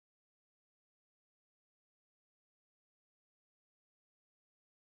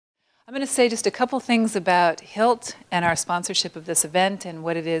I'm going to say just a couple things about HILT and our sponsorship of this event and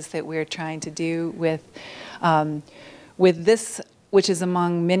what it is that we're trying to do with this, which is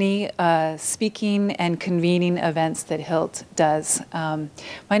among many speaking and convening events that HILT does.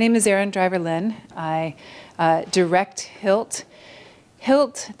 My name is Erin Driver-Lynn. I direct HILT.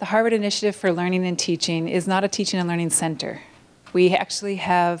 HILT, the Harvard Initiative for Learning and Teaching, is not a teaching and learning center. We actually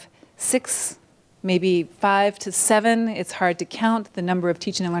have 6, maybe 5 to 7, it's hard to count the number of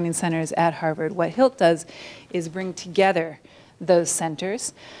teaching and learning centers at Harvard. What HILT does is bring together those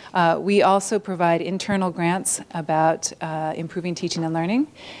centers. We also provide internal grants about improving teaching and learning,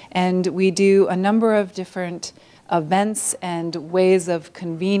 and we do a number of different events and ways of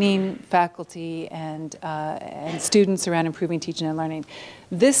convening faculty and students around improving teaching and learning.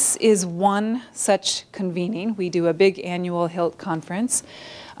 This is one such convening. We do a big annual HILT conference.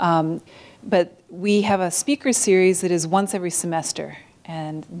 But we have a speaker series that is once every semester,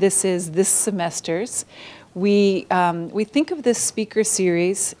 and this is this semester's. We think of this speaker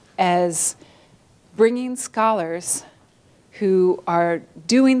series as bringing scholars who are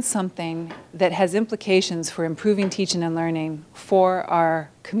doing something that has implications for improving teaching and learning for our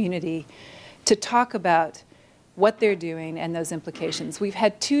community to talk about what they're doing and those implications. We've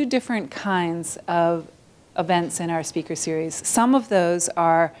had 2 different kinds of events in our speaker series. Some of those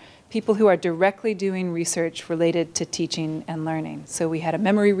are people who are directly doing research related to teaching and learning. So we had a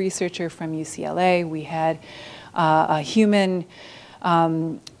memory researcher from UCLA. We had a human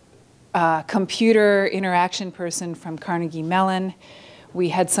computer interaction person from Carnegie Mellon. We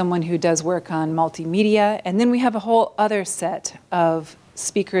had someone who does work on multimedia. And then we have a whole other set of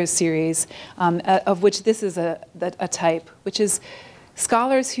speaker series, of which this is a type, which is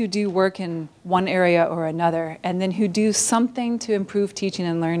scholars who do work in one area or another, and then who do something to improve teaching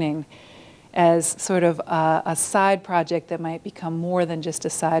and learning as sort of a side project that might become more than just a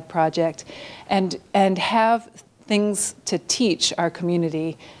side project, and have things to teach our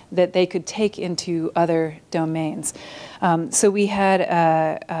community that they could take into other domains. So we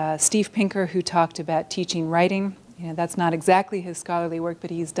had Steve Pinker, who talked about teaching writing. You know, that's not exactly his scholarly work, but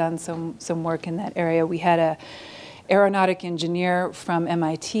he's done some work in that area. We had a aeronautic engineer from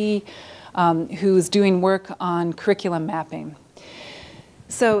MIT who's doing work on curriculum mapping.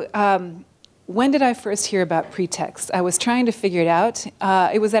 So when did I first hear about pretext? I was trying to figure it out.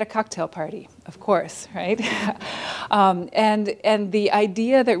 It was at a cocktail party, of course, right? And the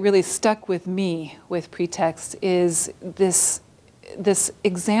idea that really stuck with me with pretext is this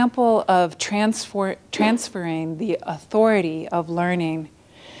example of transferring the authority of learning.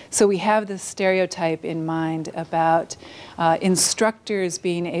 So we have this stereotype in mind about instructors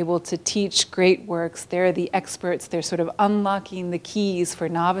being able to teach great works. They're the experts. They're sort of unlocking the keys for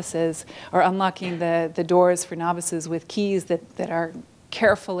novices, or unlocking the doors for novices with keys that are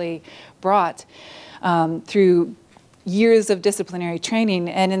carefully brought through years of disciplinary training.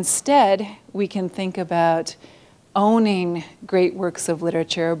 And instead, we can think about owning great works of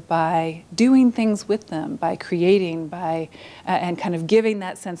literature by doing things with them, by creating, and kind of giving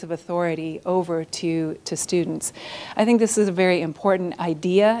that sense of authority over to students. I think this is a very important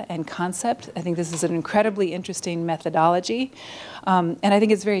idea and concept. I think this is an incredibly interesting methodology, and I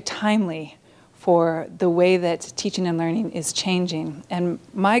think it's very timely for the way that teaching and learning is changing. And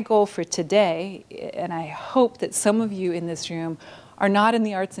my goal for today, and I hope that some of you in this room are not in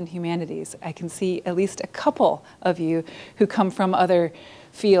the arts and humanities. I can see at least a couple of you who come from other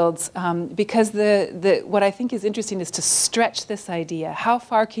fields, because what I think is interesting is to stretch this idea. How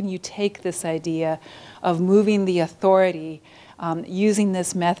far can you take this idea of moving the authority, using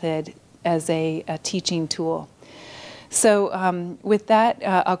this method as a teaching tool? So with that,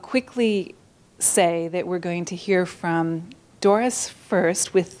 I'll quickly say that we're going to hear from Doris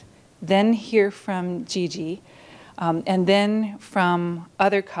first, then hear from Gigi, and then from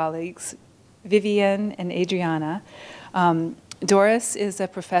other colleagues, Vivian and Adriana. Doris is a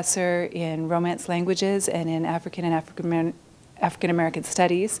professor in Romance languages and in African and African-American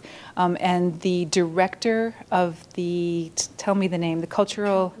studies, and the director of tell me the name, the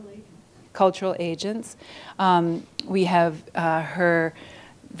Cultural Agents. We have her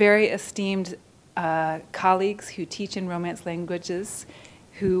very esteemed colleagues who teach in Romance languages,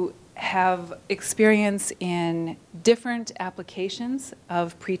 who have experience in different applications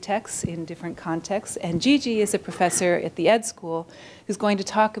of pretext in different contexts. And Gigi is a professor at the Ed School who's going to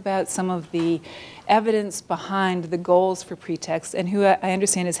talk about some of the evidence behind the goals for pretext, and who I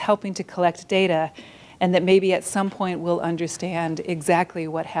understand is helping to collect data, and that maybe at some point we'll understand exactly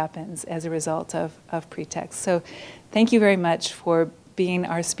what happens as a result of pretext. So thank you very much for being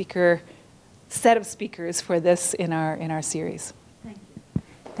our set of speakers for this in our series.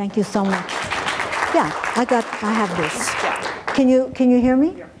 Thank you so much. Yeah, I have this. Can you hear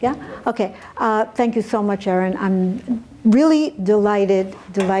me? Yeah? Okay. Thank you so much, Erin. I'm really delighted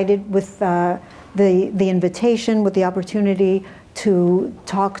with the invitation, with the opportunity to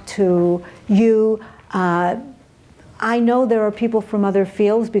talk to you. I know there are people from other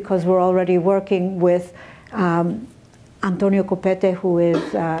fields because we're already working with Antonio Copete, who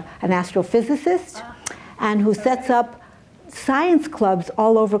is an astrophysicist and who sets up science clubs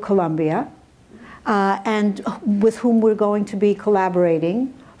all over Colombia, and with whom we're going to be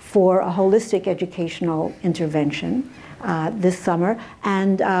collaborating for a holistic educational intervention this summer.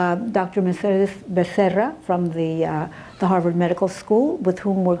 And Dr. Mercedes Becerra from the Harvard Medical School, with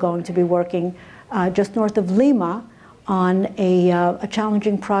whom we're going to be working just north of Lima on a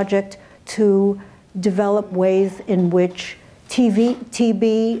challenging project to develop ways in which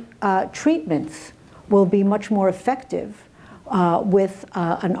TB treatments will be much more effective with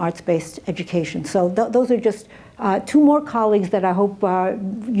an arts-based education. So those are just two more colleagues that I hope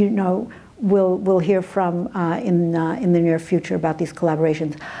we'll hear from in the near future about these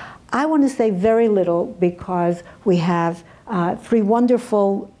collaborations. I want to say very little because we have three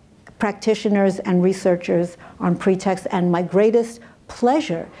wonderful practitioners and researchers on pretext, and my greatest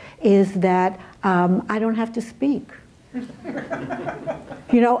pleasure is that I don't have to speak.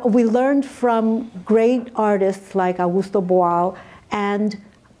 You know, we learned from great artists like Augusto Boal and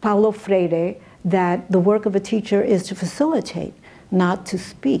Paulo Freire that the work of a teacher is to facilitate, not to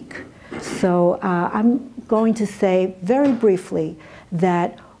speak. So I'm going to say very briefly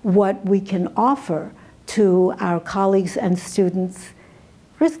that what we can offer to our colleagues and students.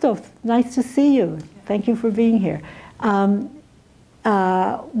 Christoph, nice to see you. Thank you for being here.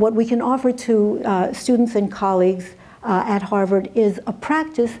 What we can offer to students and colleagues at Harvard is a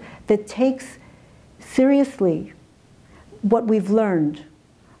practice that takes seriously what we've learned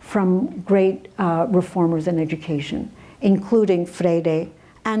from great reformers in education, including Freire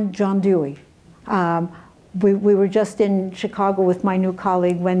and John Dewey. We were just in Chicago with my new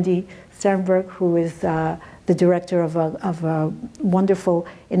colleague, Wendy Sternberg, who is the director of a wonderful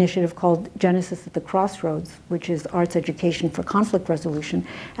initiative called Genesis at the Crossroads, which is arts education for conflict resolution.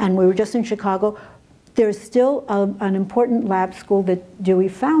 And we were just in Chicago. There's still an important lab school that Dewey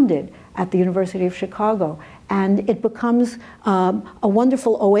founded at the University of Chicago. And it becomes a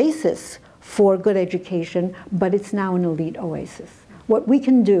wonderful oasis for good education, but it's now an elite oasis. What we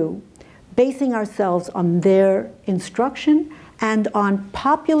can do, basing ourselves on their instruction and on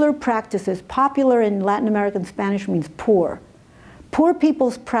popular practices. Popular in Latin American Spanish means poor. Poor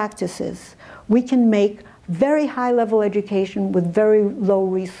people's practices. We can make very high-level education with very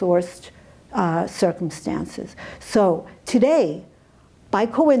low-resourced circumstances. So today, by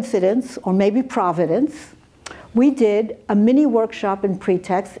coincidence, or maybe providence, we did a mini workshop in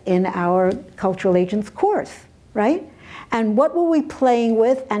pretext in our Cultural Agents course, right? And what were we playing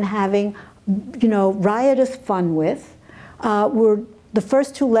with and having, you know, riotous fun with? Were the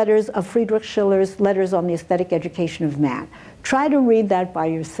first two letters of Friedrich Schiller's Letters on the Aesthetic Education of Man. Try to read that by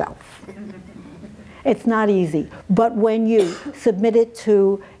yourself. It's not easy. But when you submit it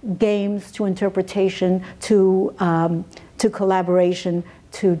to games, to interpretation, to collaboration,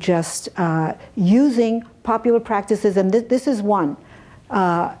 to just using popular practices, and this is one.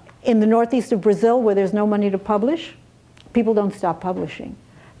 In the northeast of Brazil, where there's no money to publish, people don't stop publishing.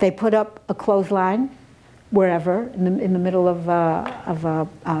 They put up a clothesline wherever, in the middle of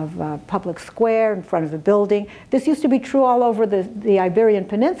a public square, in front of a building. This used to be true all over the Iberian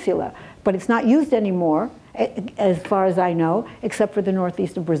Peninsula, but it's not used anymore, as far as I know, except for the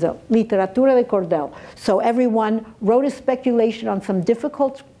northeast of Brazil. Literatura de cordel. So everyone wrote a speculation on some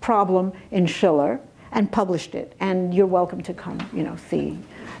difficult problem in Schiller and published it. And you're welcome to come, you know, see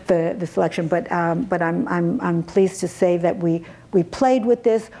the selection. But I'm pleased to say that we played with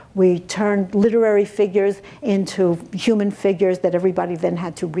this. We turned literary figures into human figures that everybody then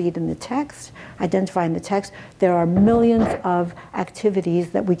had to read in the text, identify in the text. There are millions of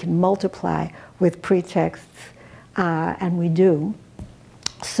activities that we can multiply with pretexts, and we do.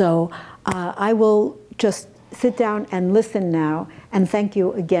 So I will just sit down and listen now, and thank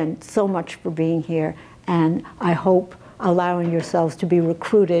you again so much for being here, and I hope allowing yourselves to be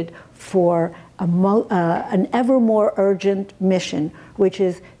recruited for an ever more urgent mission, which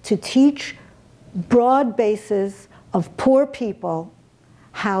is to teach broad bases of poor people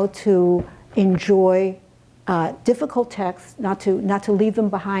how to enjoy difficult texts, not to leave them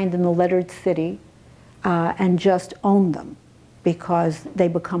behind in the lettered city, and just own them, because they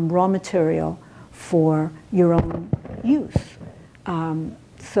become raw material for your own use.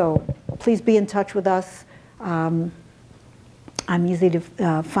 So please be in touch with us. I'm easy to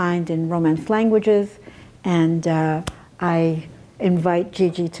find in Romance languages, and I invite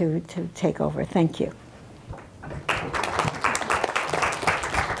Gigi to take over. Thank you.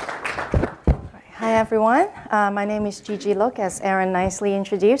 Hi, everyone. My name is Gigi Look, as Aaron nicely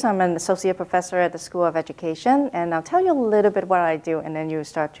introduced. I'm an associate professor at the School of Education, and I'll tell you a little bit what I do, and then you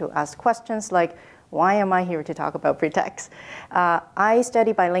start to ask questions like, why am I here to talk about pretext? I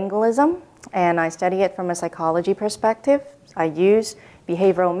study bilingualism, and I study it from a psychology perspective. I use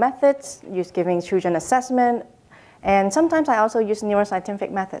behavioral methods, use giving children assessment, and sometimes I also use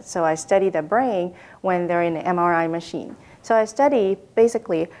neuroscientific methods. So I study the brain when they're in an MRI machine. So I study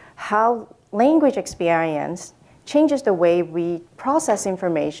basically how language experience changes the way we process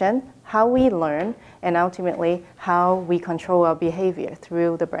information, how we learn, and ultimately how we control our behavior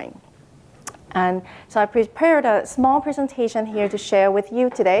through the brain. And so I prepared a small presentation here to share with you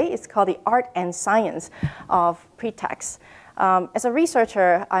today. It's called The Art and Science of Pretext. As a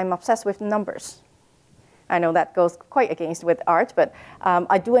researcher, I'm obsessed with numbers. I know that goes quite against with art, but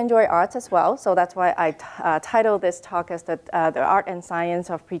I do enjoy arts as well. So that's why I titled this talk as the Art and Science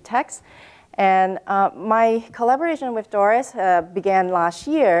of Pretext. And my collaboration with Doris began last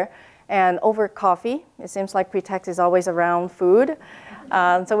year, and over coffee. It seems like pretext is always around food.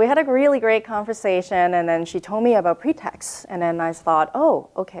 So we had a really great conversation, and then she told me about pretext. And then I thought, oh,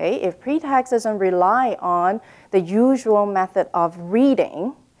 okay, if pretext doesn't rely on the usual method of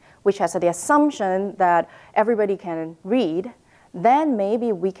reading, which has the assumption that everybody can read, then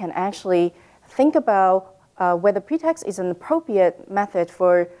maybe we can actually think about whether pretext is an appropriate method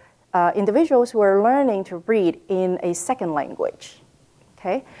for individuals who are learning to read in a second language.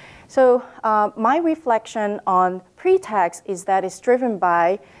 Okay? So my reflection on pretext is that it's driven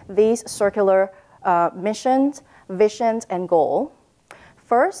by these circular missions, visions, and goal.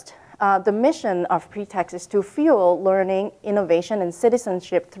 First, the mission of pretext is to fuel learning, innovation, and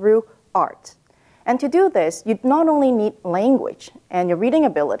citizenship through art. And to do this, you not only need language and your reading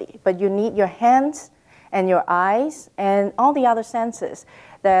ability, but you need your hands and your eyes and all the other senses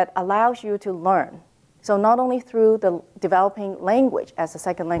that allows you to learn. So not only through the developing language as a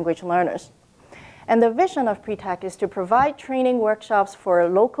second language learners. And the vision of pretext is to provide training workshops for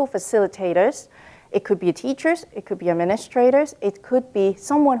local facilitators. It could be teachers, it could be administrators, it could be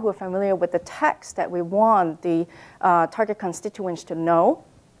someone who are familiar with the text that we want the target constituents to know,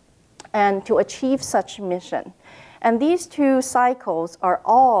 and to achieve such mission. And these two cycles are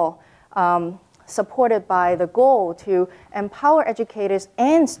all supported by the goal to empower educators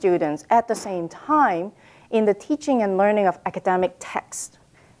and students at the same time in the teaching and learning of academic text.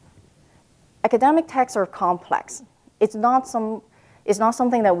 Academic texts are complex. It's not something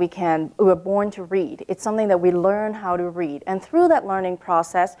that we're born to read. It's something that we learn how to read. And through that learning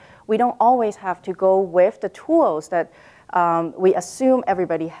process, we don't always have to go with the tools that we assume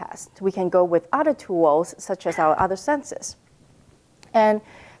everybody has. We can go with other tools, such as our other senses. And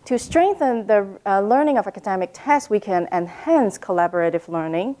to strengthen the learning of academic text, we can enhance collaborative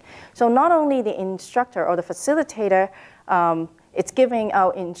learning. So not only the instructor or the facilitator, it's giving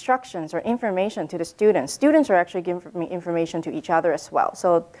out instructions or information to the students. Students are actually giving information to each other as well.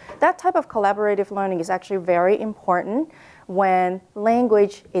 So that type of collaborative learning is actually very important when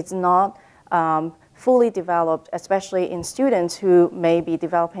language is not fully developed, especially in students who may be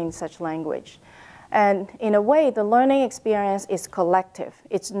developing such language. And in a way, the learning experience is collective.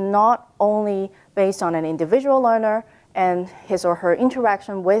 It's not only based on an individual learner and his or her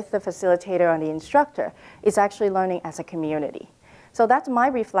interaction with the facilitator and the instructor. It's actually learning as a community. So that's my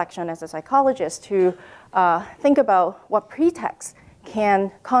reflection as a psychologist to think about what pretext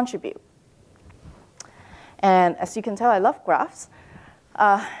can contribute. And as you can tell, I love graphs.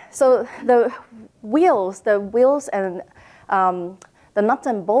 So the wheels and the nuts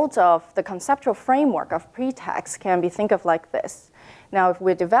and bolts of the conceptual framework of pretext can be think of like this. Now, if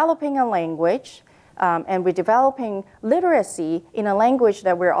we're developing a language and we're developing literacy in a language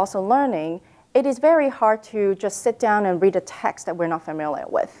that we're also learning, it is very hard to just sit down and read a text that we're not familiar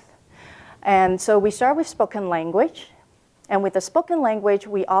with. And so we start with spoken language. And with the spoken language,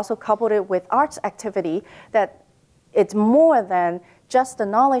 we also coupled it with arts activity that it's more than just the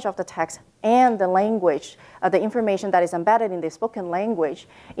knowledge of the text and the language, the information that is embedded in the spoken language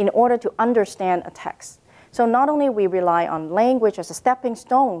in order to understand a text. So not only we rely on language as a stepping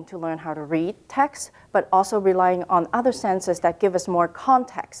stone to learn how to read text, but also relying on other senses that give us more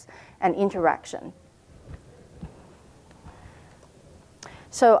context and interaction.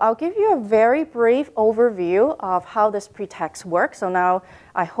 So I'll give you a very brief overview of how this pretext works. So now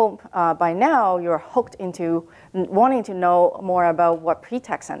I hope by now you're hooked into wanting to know more about what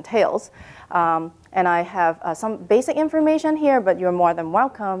pretext entails. And I have some basic information here, but you're more than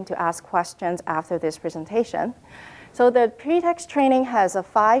welcome to ask questions after this presentation. So the pretext training has a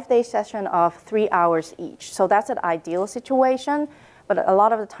 5-day session of 3 hours each. So that's an ideal situation. But a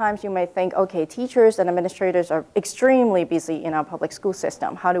lot of the times you may think, okay, teachers and administrators are extremely busy in our public school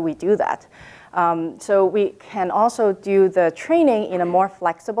system. How do we do that? So we can also do the training in a more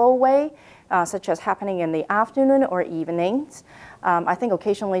flexible way, such as happening in the afternoon or evenings. I think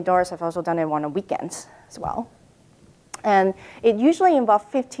occasionally Doris have also done it on the weekends as well. And it usually involves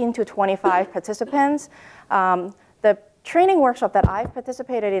 15 to 25 participants. The training workshop that I've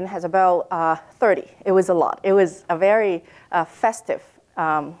participated in has about 30. It was a lot. It was a very festive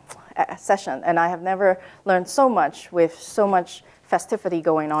session, and I have never learned so much with so much festivity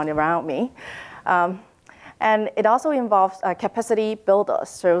going on around me. And it also involves capacity builders.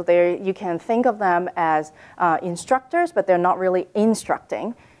 So you can think of them as instructors, but they're not really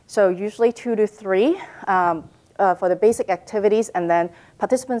instructing. So usually 2 to 3 for the basic activities, and then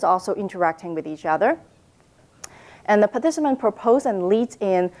participants also interacting with each other. And the participant proposes and leads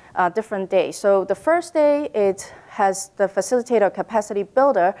in different days. So the first day, it has the facilitator capacity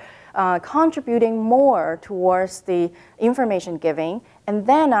builder contributing more towards the information giving. And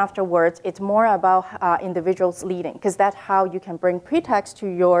then afterwards, it's more about individuals leading, because that's how you can bring pretext to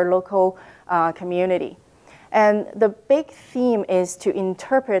your local community. And the big theme is to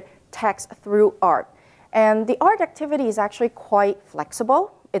interpret text through art. And the art activity is actually quite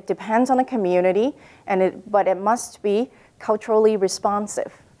flexible. It depends on the community, but it must be culturally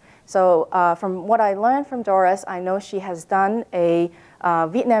responsive. So from what I learned from Doris, I know she has done a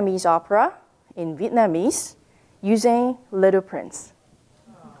Vietnamese opera in Vietnamese using Little Prince.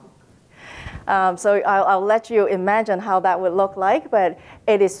 So I'll let you imagine how that would look like, but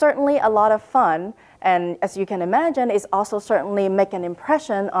it is certainly a lot of fun. And as you can imagine, it's also certainly make an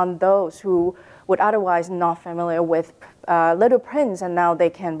impression on those who would otherwise not familiar with Little Prince, and now they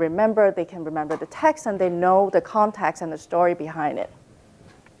can remember the text, and they know the context and the story behind it.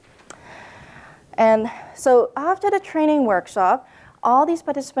 And so after the training workshop, all these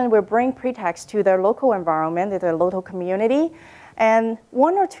participants will bring pretext to their local environment, to their local community, and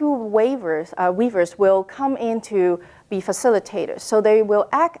 1 or 2 weavers will come in to be facilitators. So they will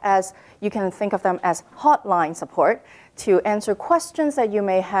act as, you can think of them as hotline support, to answer questions that you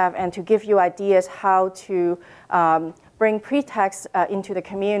may have and to give you ideas how to bring pretext into the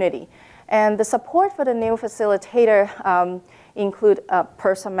community. And the support for the new facilitator include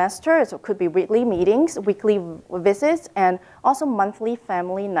per semester, so it could be weekly meetings, weekly visits, and also monthly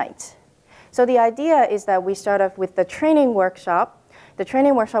family nights. So the idea is that we start off with the training workshop. The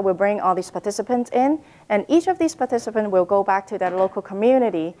training workshop will bring all these participants in, and each of these participants will go back to their local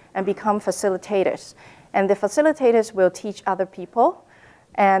community and become facilitators. And the facilitators will teach other people,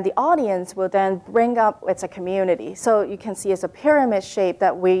 and the audience will then bring up it's a community. So you can see it's a pyramid shape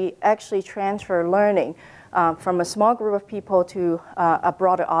that we actually transfer learning from a small group of people to a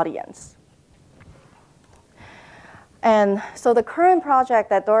broader audience. And so the current project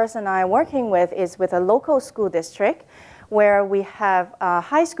that Doris and I are working with is with a local school district where we have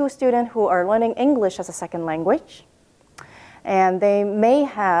high school students who are learning English as a second language. And they may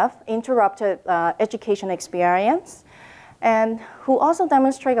have interrupted education experience, and who also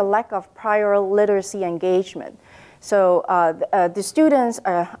demonstrate a lack of prior literacy engagement. So the students,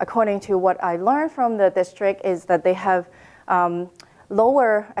 according to what I learned from the district, is that they have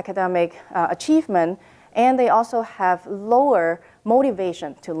lower academic achievement, and they also have lower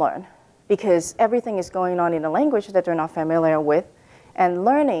motivation to learn, because everything is going on in a language that they're not familiar with, and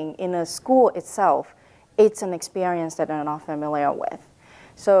learning in a school itself, it's an experience that they're not familiar with.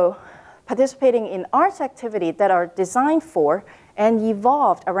 So participating in arts activities that are designed for and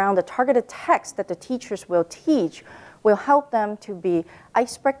evolved around the targeted text that the teachers will teach will help them to be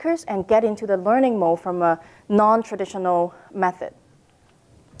icebreakers and get into the learning mode from a non-traditional method.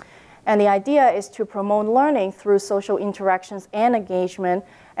 And the idea is to promote learning through social interactions and engagement,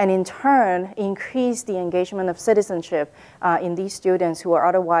 and in turn, increase the engagement of citizenship in these students who are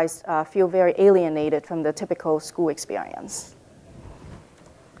otherwise feel very alienated from the typical school experience.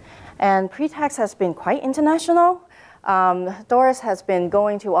 And pretext has been quite international. Doris has been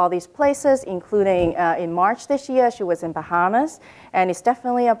going to all these places, including in March this year, she was in Bahamas, and it's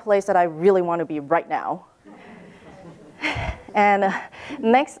definitely a place that I really want to be right now. And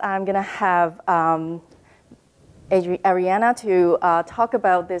next, I'm going to have Ariana to talk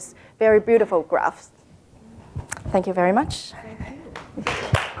about this very beautiful graph. Thank you very much. Thank you.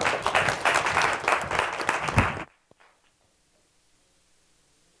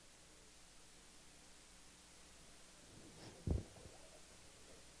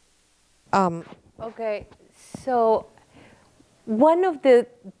 Okay, so one of the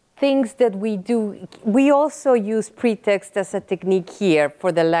things that we do, we also use pretext as a technique here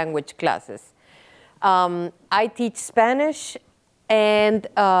for the language classes. I teach Spanish and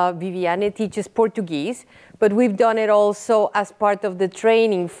Viviane teaches Portuguese, but we've done it also as part of the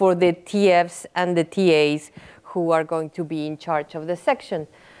training for the TFs and the TAs who are going to be in charge of the section.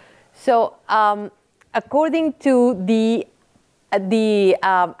 So according to the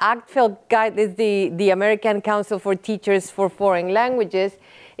ACTFL guide, is the American Council for Teachers for Foreign Languages,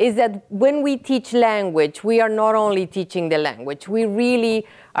 is that when we teach language, we are not only teaching the language, we really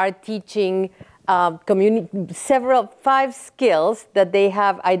are teaching 5 skills that they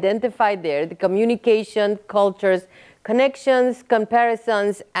have identified there: the communication, cultures, connections,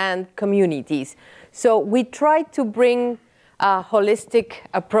 comparisons, and communities. So we try to bring a holistic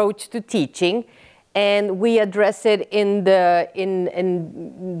approach to teaching, and we address it in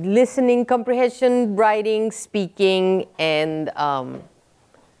listening, comprehension, writing, speaking, and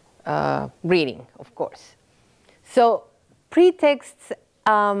reading, of course. So pretexts,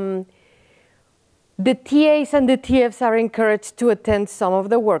 the TAs and the TFs are encouraged to attend some of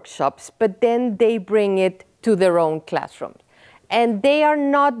the workshops, but then they bring it to their own classroom. And they are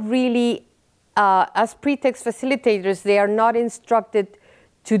not really, as pretext facilitators, they are not instructed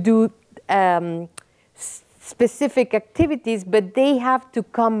to do specific activities, but they have to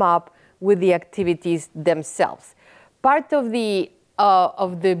come up with the activities themselves. Part of the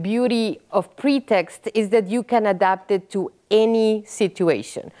beauty of pretext is that you can adapt it to any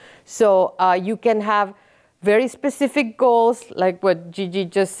situation. So you can have very specific goals, like what Gigi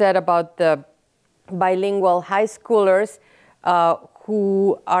just said about the bilingual high schoolers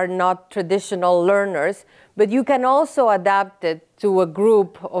who are not traditional learners, but you can also adapt it to a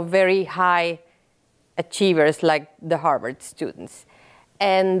group of very high achievers like the Harvard students.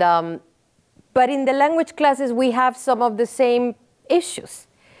 And, but in the language classes, we have some of the same issues.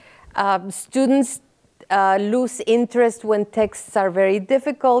 Students lose interest when texts are very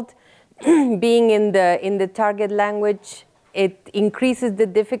difficult. Being in the target language, it increases the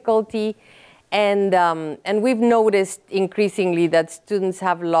difficulty. And we've noticed increasingly that students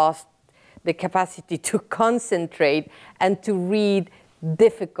have lost the capacity to concentrate and to read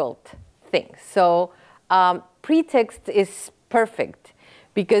difficult things. So pretext is perfect,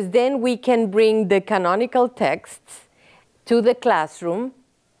 because then we can bring the canonical texts to the classroom.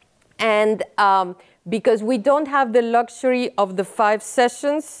 And because we don't have the luxury of the 5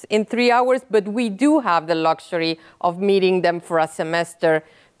 sessions in 3 hours, but we do have the luxury of meeting them for a semester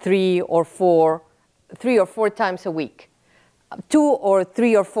 3 or 4 times a week, 2 or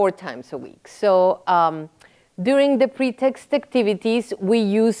 3 or 4 times a week. So during the pretext activities, we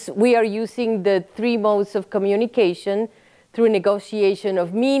are using the 3 modes of communication through negotiation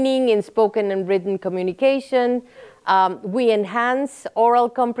of meaning in spoken and written communication. We enhance oral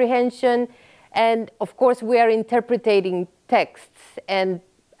comprehension, and of course we are interpreting texts. And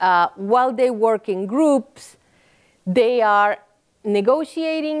while they work in groups, they are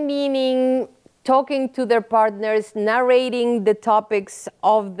negotiating meaning, talking to their partners, narrating the topics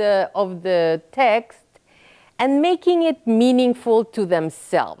of the text, and making it meaningful to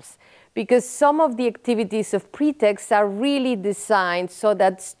themselves. Because some of the activities of pretext are really designed so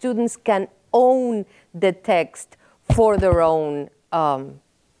that students can own the text for their own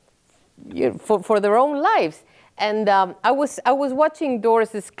for their own lives. And I was watching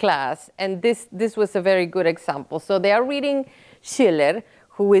Doris's class, and this was a very good example. So they are reading Schiller,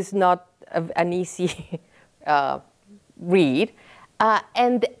 who is not an easy read.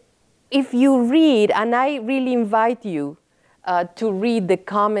 And if you read, and I really invite you to read the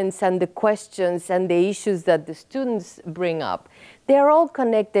comments and the questions and the issues that the students bring up, they are all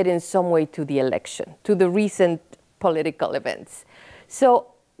connected in some way to the election, to the recent political events. So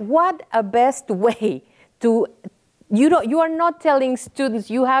what a best way to, you are not telling students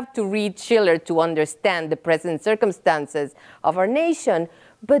you have to read Schiller to understand the present circumstances of our nation,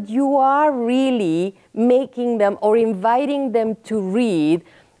 but you are really making them or inviting them to read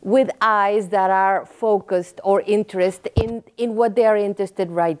with eyes that are focused or interested in what they are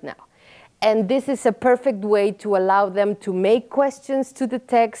interested right now. And this is a perfect way to allow them to make questions to the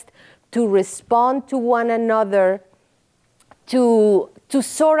text, to respond to one another, to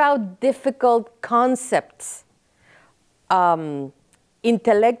sort out difficult concepts,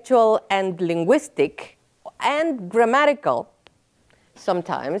 intellectual and linguistic and grammatical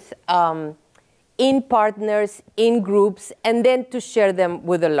sometimes, in partners, in groups, and then to share them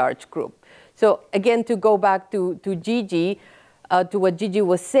with a large group. So again, to go back to Gigi, to what Gigi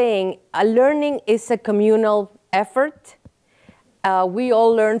was saying, learning is a communal effort. We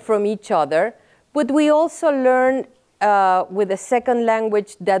all learn from each other, but we also learn with a second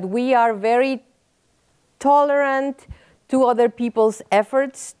language that we are very tolerant to other people's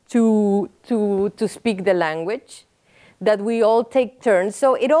efforts to speak the language, that we all take turns.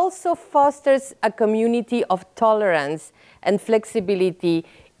 So it also fosters a community of tolerance and flexibility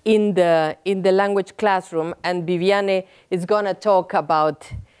in the language classroom. And Viviane is going to talk about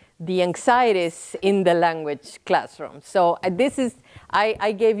the anxieties in the language classroom. So this is,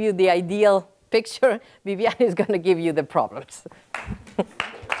 I gave you the ideal picture. Viviane is going to give you the problems.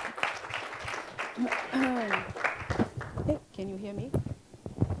 Hey, can you hear me?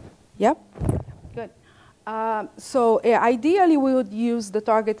 Yep. Good. Ideally, we would use the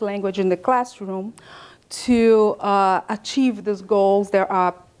target language in the classroom to achieve these goals that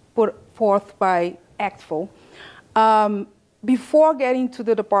are put forth by ACTFL. Before getting to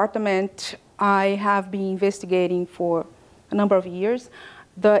the department, I have been investigating for a number of years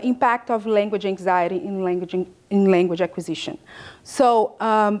the impact of language anxiety in language acquisition. So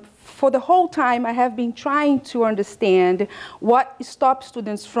for the whole time, I have been trying to understand what stops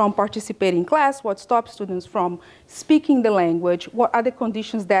students from participating in class, what stops students from speaking the language, what are the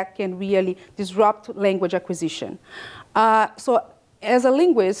conditions that can really disrupt language acquisition. So as a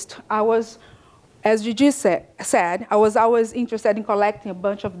linguist, I was, as Gigi said, I was always interested in collecting a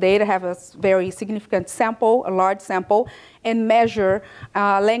bunch of data, have a very significant sample, a large sample, and measure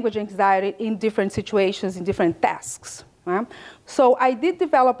language anxiety in different situations, in different tasks. So I did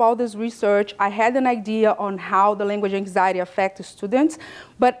develop all this research. I had an idea on how the language anxiety affects students,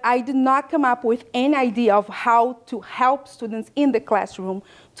 but I did not come up with any idea of how to help students in the classroom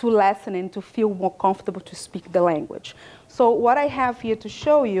to lessen and to feel more comfortable to speak the language. So what I have here to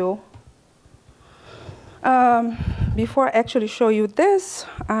show you, before I actually show you this,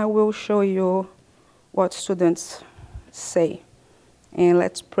 I will show you what students say. And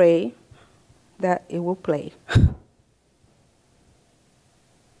let's pray that it will play.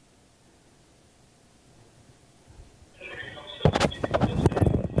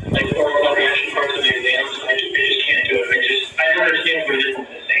 Like oral comprehension parts of the exams, I just can't do it. I don't understand what it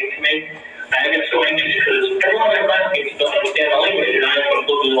is saying to me. I get so anxious because everyone in my classmates don't understand my language, and I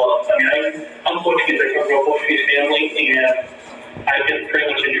completely lost. I mean, I'm Portuguese. I come from a Portuguese family, and I've been pretty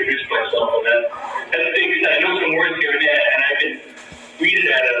much introduced myself on that. That's the thing, because I know some words here and there, and I can read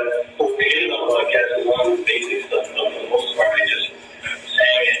it at a occasional podcast as long as basic stuff. But for the most part, I just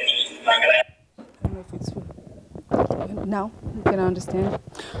saying it, just not gonna happen. I don't know if it's now you can understand.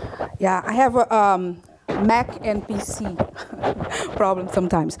 Yeah, I have a Mac and PC problem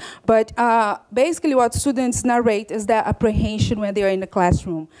sometimes. But basically what students narrate is their apprehension when they are in the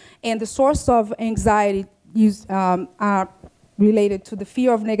classroom. And the source of anxiety are related to the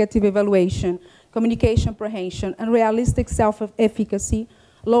fear of negative evaluation, communication apprehension, unrealistic self-efficacy,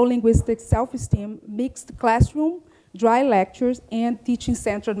 low linguistic self-esteem, mixed classroom, dry lectures, and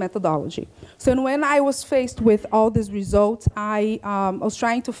teaching-centered methodology. So when I was faced with all these results, I was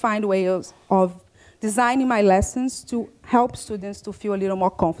trying to find ways of designing my lessons to help students to feel a little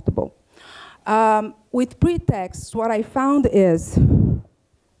more comfortable. With pretext, what I found is,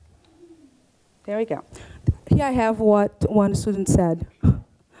 there we go. Here I have what one student said.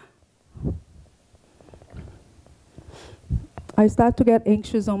 I start to get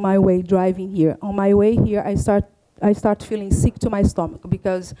anxious on my way driving here. On my way here, I start feeling sick to my stomach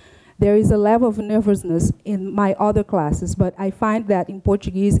because there is a level of nervousness in my other classes, but I find that in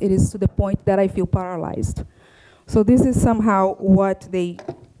Portuguese, it is to the point that I feel paralyzed. So this is somehow what they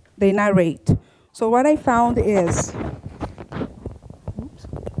narrate. So what I found is, oops,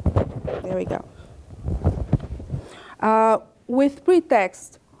 there we go. With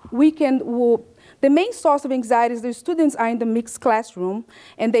pretext, the main source of anxiety is the students are in the mixed classroom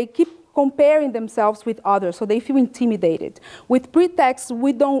and they keep comparing themselves with others, so they feel intimidated. With pretext,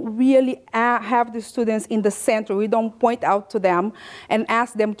 we don't really have the students in the center. We don't point out to them and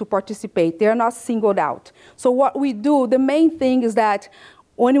ask them to participate. They're not singled out. So what we do, the main thing is that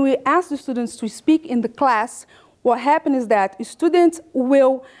when we ask the students to speak in the class, what happens is that students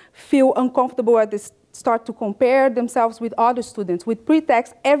will feel uncomfortable at this, start to compare themselves with other students. With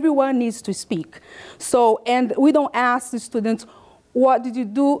pretext, everyone needs to speak. So, and we don't ask the students, what did you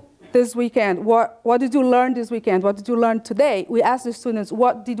do this weekend? What did you learn this weekend? What did you learn today? We ask the students,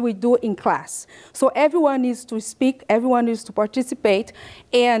 what did we do in class? So everyone needs to speak, everyone needs to participate,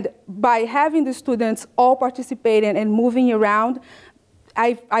 and by having the students all participating and moving around,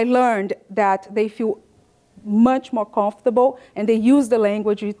 I learned that they feel much more comfortable and they use the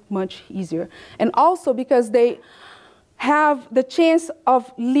language much easier. And also because they have the chance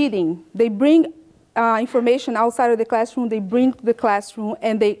of leading. They bring information outside of the classroom, they bring to the classroom,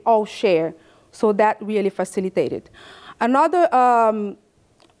 and they all share. So that really facilitated. Another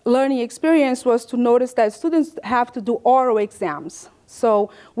learning experience was to notice that students have to do oral exams. So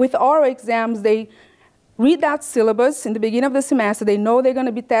with oral exams, they read that syllabus in the beginning of the semester. They know they're going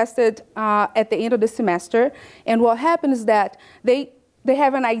to be tested at the end of the semester. And what happens is that they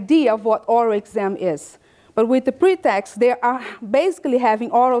have an idea of what oral exam is. But with the pretext, they are basically having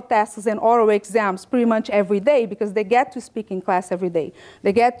oral tests and oral exams pretty much every day because they get to speak in class every day.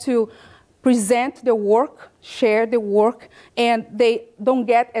 They get to present the work, share the work, and they don't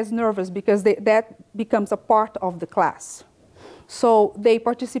get as nervous because that becomes a part of the class. So they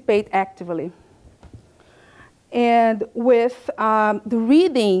participate actively. And with the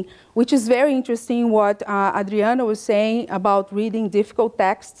reading, which is very interesting what Adriana was saying about reading difficult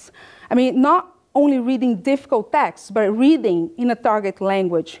texts. I mean, not only reading difficult texts, but reading in a target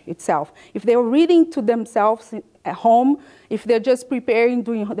language itself. If they're reading to themselves at home, if they're just preparing,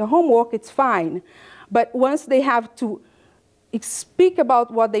 doing their homework, it's fine. But once they have to speak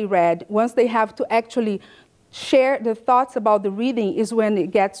about what they read, once they have to actually share the thoughts about the reading is when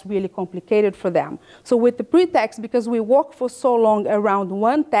it gets really complicated for them. So with the pretext, because we work for so long around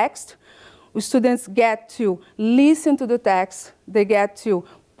one text, students get to listen to the text, they get to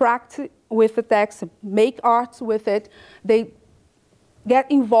practice with the text, make arts with it, they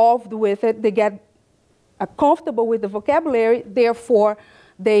get involved with it, they get comfortable with the vocabulary, therefore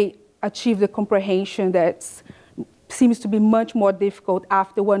they achieve the comprehension that seems to be much more difficult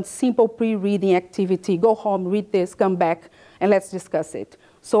after one simple pre-reading activity. Go home, read this, come back, and let's discuss it.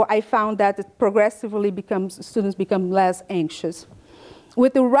 So I found that it progressively students become less anxious.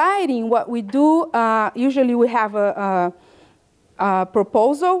 With the writing, what we do, usually we have a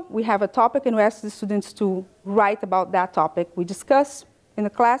proposal, we have a topic, and we ask the students to write about that topic. We discuss in the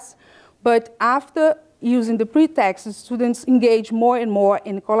class, but after using the pretext, the students engage more and more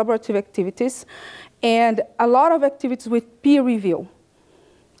in collaborative activities and a lot of activities with peer review.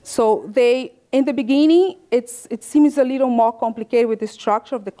 So in the beginning, it seems a little more complicated with the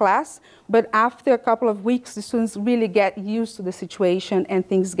structure of the class, but after a couple of weeks, the students really get used to the situation and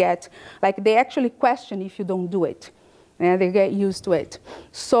things get, like they actually question if you don't do it, and they get used to it.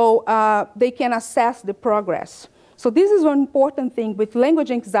 So they can assess the progress. So this is one important thing with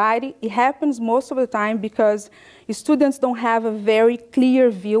language anxiety. It happens most of the time because students don't have a very clear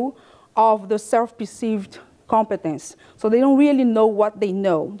view of the self-perceived competence. So they don't really know what they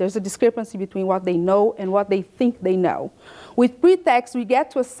know. There's a discrepancy between what they know and what they think they know. With pretext, we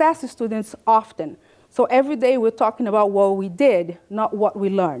get to assess the students often. So every day we're talking about what we did, not what we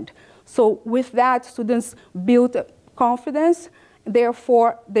learned. So with that, students build confidence,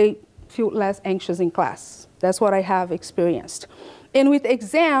 therefore they feel less anxious in class. That's what I have experienced. And with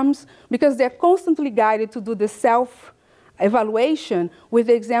exams, because they're constantly guided to do the self-evaluation, with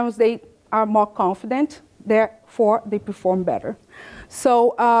the exams they are more confident, therefore they perform better.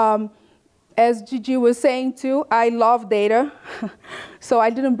 So as Gigi was saying too, I love data. So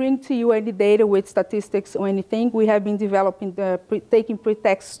I didn't bring to you any data with statistics or anything. We have been developing, taking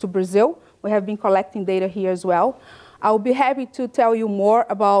pretexts to Brazil. We have been collecting data here as well. I'll be happy to tell you more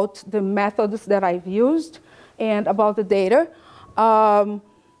about the methods that I've used and about the data.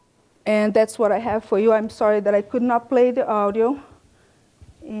 And that's what I have for you. I'm sorry that I could not play the audio.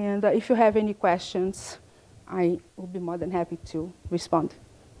 And if you have any questions, I will be more than happy to respond.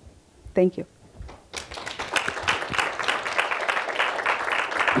 Thank you.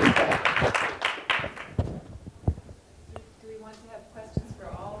 Do we want to have questions for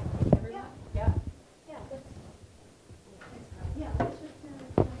everyone? Yeah. Yeah, let's just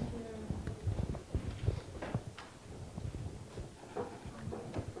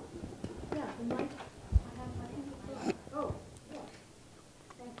yeah, the mic. I have my hand. Oh, yeah.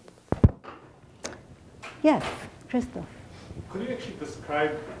 Thank you. Yes, Christoph. Could you actually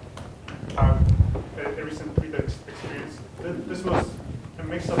describe a recent pretext experience? This was a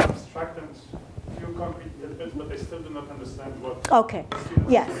mix of abstract and few concrete tidbits, but I still do not understand what. Okay.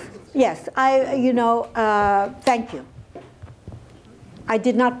 Yes. Yes. Thank you. I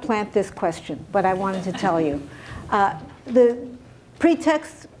did not plant this question, but I wanted to tell you. The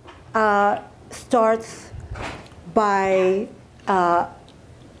pretext starts by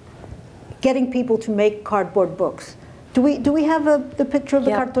getting people to make cardboard books. Do we have the picture of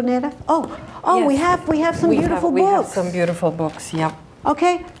the cartonera? Oh, yes. we have some beautiful books. We have some beautiful books. Yeah.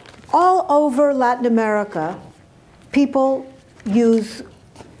 Okay, all over Latin America, people use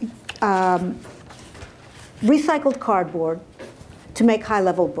recycled cardboard to make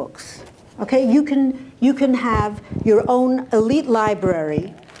high-level books. Okay, you can have your own elite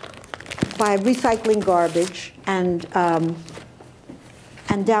library by recycling garbage and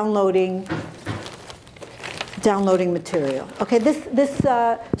downloading material. Okay, this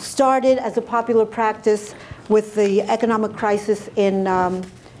started as a popular practice with the economic crisis in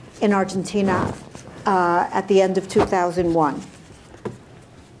Argentina at the end of 2001.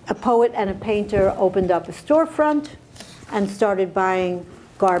 A poet and a painter opened up a storefront and started buying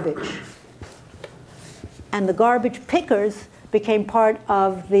garbage. And the garbage pickers became part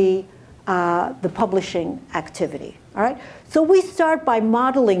of the publishing activity. All right. So we start by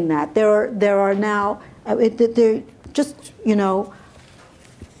modeling that. There are now they're just, you know,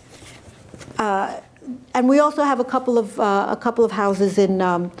 and we also have a couple of houses in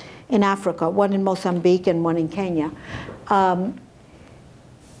Africa, one in Mozambique and one in Kenya.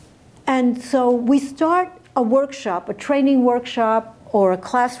 And so we start a workshop, a training workshop or a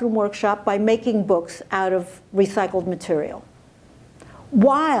classroom workshop by making books out of recycled material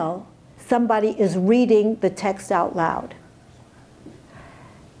while somebody is reading the text out loud.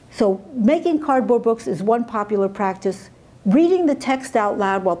 So making cardboard books is one popular practice. Reading the text out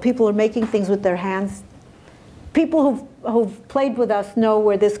loud while people are making things with their hands. People who've played with us know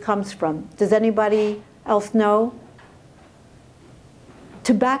where this comes from. Does anybody else know?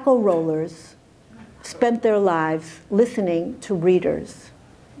 Tobacco rollers spent their lives listening to readers.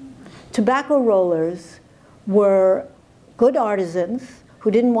 Tobacco rollers were good artisans who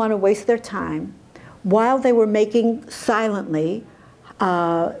didn't want to waste their time while they were making silently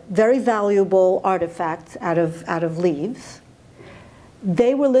very valuable artifacts out of leaves.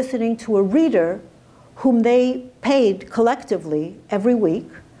 They were listening to a reader whom they paid collectively every week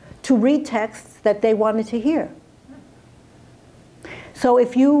to read texts that they wanted to hear. So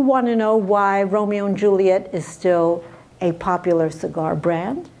if you want to know why Romeo and Juliet is still a popular cigar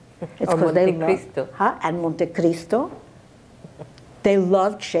brand, it's because they love, and Monte Cristo. They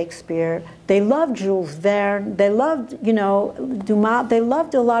loved Shakespeare. They loved Jules Verne. They loved, you know, Dumas. They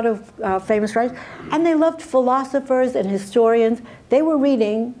loved a lot of famous writers, and they loved philosophers and historians. They were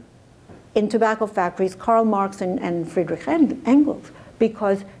reading in tobacco factories Karl Marx and Friedrich Engels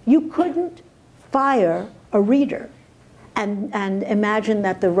because you couldn't fire a reader and imagine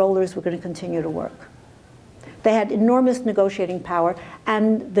that the rollers were going to continue to work. They had enormous negotiating power,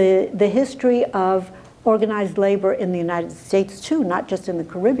 and the history of organized labor in the United States too, not just in the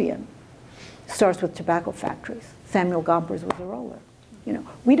Caribbean, starts with tobacco factories. Samuel Gompers was a roller. You know,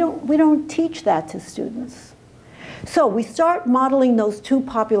 we don't teach that to students. So we start modeling those two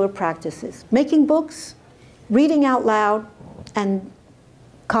popular practices: making books, reading out loud, and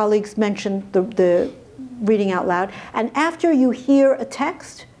colleagues mentioned the reading out loud. And after you hear a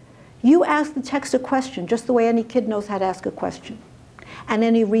text, you ask the text a question, just the way any kid knows how to ask a question. And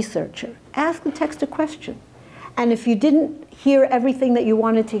any researcher, ask the text a question. And if you didn't hear everything that you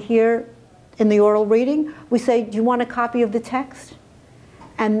wanted to hear in the oral reading, we say, do you want a copy of the text?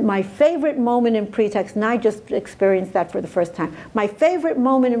 And my favorite moment in pretext, and I just experienced that for the first time, my favorite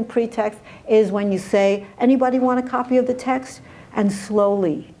moment in pretext is when you say, anybody want a copy of the text? And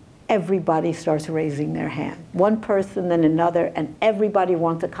slowly, everybody starts raising their hand. One person, then another, and everybody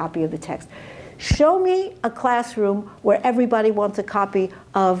wants a copy of the text. Show me a classroom where everybody wants a copy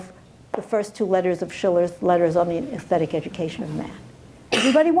of the first two letters of Schiller's Letters on the Aesthetic Education of Man.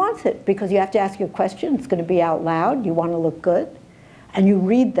 Everybody wants it because you have to ask your question. It's going to be out loud. You want to look good. And you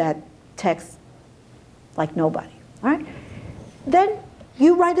read that text like nobody. All right? Then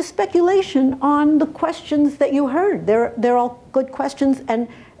you write a speculation on the questions that you heard. They're all good questions. And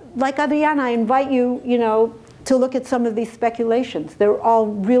like Adriana, I invite you, you know, to look at some of these speculations. They're all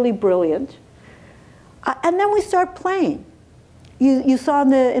really brilliant. And then we start playing. You saw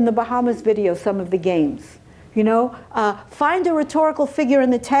in the Bahamas video some of the games. You know, find a rhetorical figure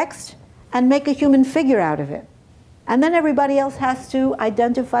in the text and make a human figure out of it. And then everybody else has to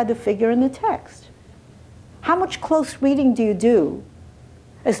identify the figure in the text. How much close reading do you do,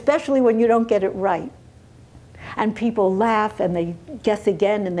 especially when you don't get it right? And people laugh and they guess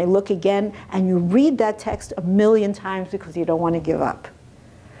again and they look again, and you read that text a million times because you don't want to give up.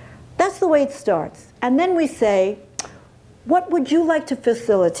 That's the way it starts. And then we say, what would you like to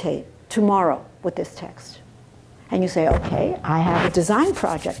facilitate tomorrow with this text? And you say, okay, I have a design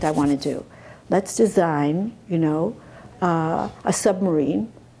project I want to do. Let's design, you know, a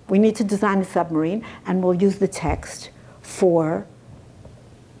submarine. We need to design a submarine, and we'll use the text for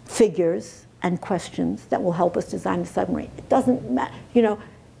figures and questions that will help us design the submarine. It doesn't matter, you know,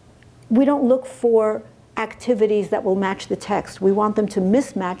 we don't look for activities that will match the text. We want them to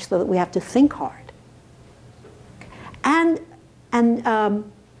mismatch so that we have to think hard. And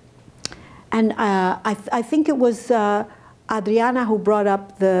I think it was Adriana who brought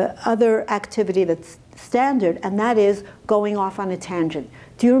up the other activity that's standard, and that is going off on a tangent.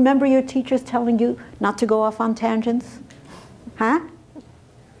 Do you remember your teachers telling you not to go off on tangents? Huh?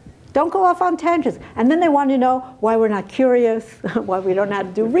 Don't go off on tangents. And then they want to know why we're not curious, why we don't know how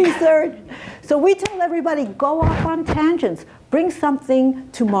to do research. So we tell everybody, go off on tangents. Bring something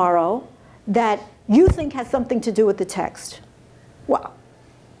tomorrow that you think has something to do with the text. Well,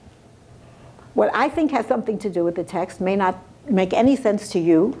 what I think has something to do with the text may not make any sense to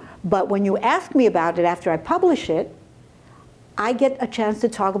you, but when you ask me about it after I publish it, I get a chance to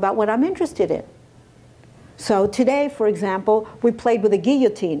talk about what I'm interested in. So today, for example, we played with a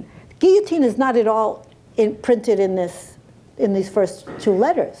guillotine. Guillotine is not at all printed in these first two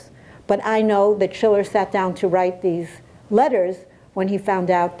letters, but I know that Schiller sat down to write these letters when he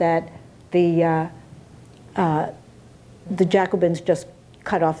found out that the Jacobins just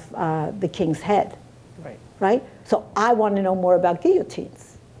cut off the king's head. Right? So I want to know more about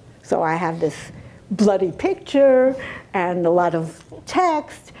guillotines. So I have this bloody picture and a lot of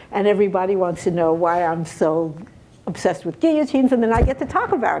text, and everybody wants to know why I'm so obsessed with guillotines, and then I get to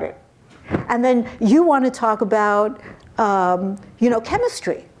talk about it. And then you want to talk about, you know,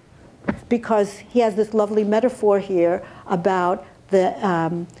 chemistry, because he has this lovely metaphor here about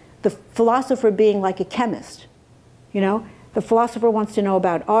the philosopher being like a chemist, you know? The philosopher wants to know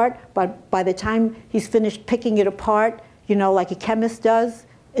about art, but by the time he's finished picking it apart, you know, like a chemist does,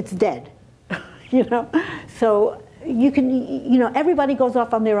 it's dead, you know? So you can, you know, everybody goes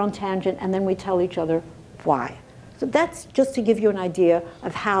off on their own tangent, and then we tell each other why. So that's just to give you an idea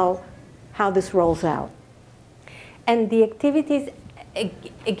of how this rolls out. And the activities,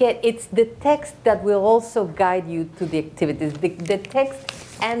 again, it's the text that will also guide you to the activities, the text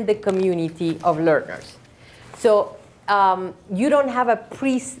and the community of learners. So you don't have I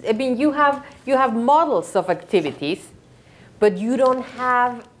mean, you have models of activities, but you don't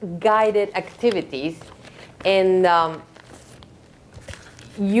have guided activities. And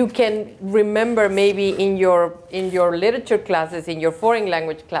you can remember maybe in your literature classes, in your foreign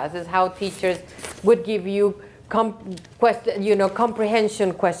language classes, how teachers would give you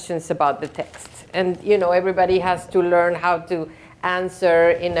comprehension questions about the text. And you know, everybody has to learn how to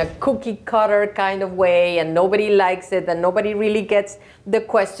answer in a cookie cutter kind of way, and nobody likes it, and nobody really gets the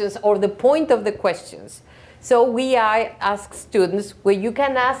questions or the point of the questions. So I ask students, well, you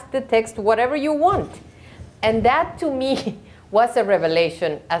can ask the text whatever you want. And that to me was a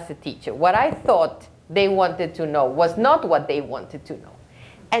revelation as a teacher. What I thought they wanted to know was not what they wanted to know.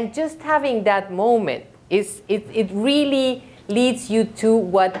 And just having that moment, it really leads you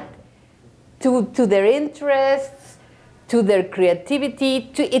to to their interests, to their creativity.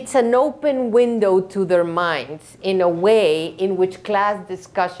 It's an open window to their minds in a way in which class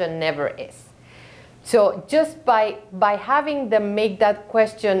discussion never is. So just by having them make that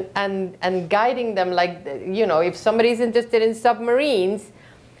question and guiding them, like, you know, if somebody's interested in submarines,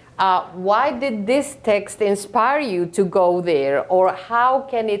 why did this text inspire you to go there? Or how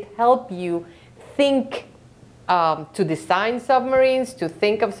can it help you think to design submarines, to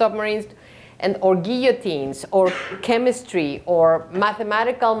think of submarines, or guillotines, or chemistry, or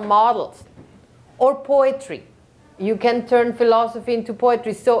mathematical models, or poetry? You can turn philosophy into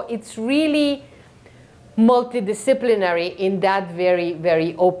poetry. So it's really multidisciplinary in that very,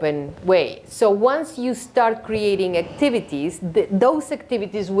 very open way. So once you start creating activities, those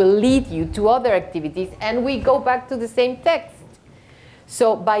activities will lead you to other activities, and we go back to the same text.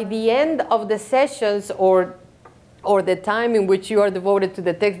 So by the end of the sessions, or the time in which you are devoted to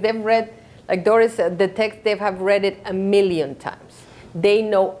the text, they've read, like Doris said, the text, they have read it 1,000,000 times. They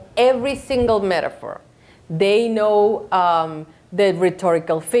know every single metaphor. They know the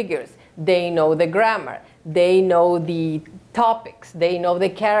rhetorical figures. They know the grammar. They know the topics. They know the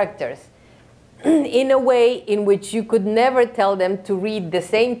characters in a way in which you could never tell them to read the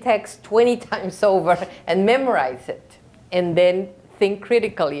same text 20 times over and memorize it and then think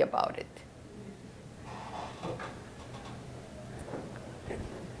critically about it.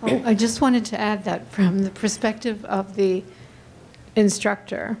 I just wanted to add that from the perspective of the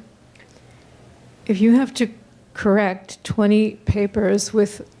instructor, if you have to correct 20 papers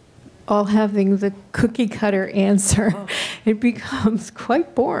with all having the cookie cutter answer, it becomes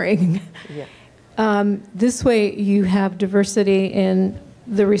quite boring. Yeah. This way you have diversity in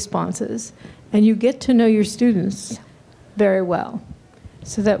the responses, and you get to know your students very well,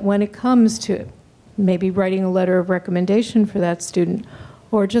 so that when it comes to maybe writing a letter of recommendation for that student,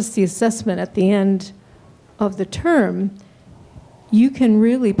 or just the assessment at the end of the term, you can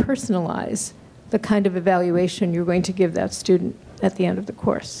really personalize the kind of evaluation you're going to give that student at the end of the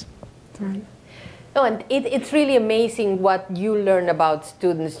course. Right. No, and it's really amazing what you learn about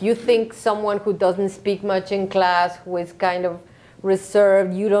students. You think someone who doesn't speak much in class, who is kind of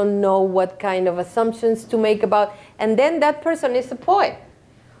reserved, you don't know what kind of assumptions to make about, and then that person is a poet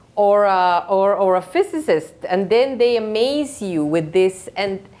or a physicist, and then they amaze you with this.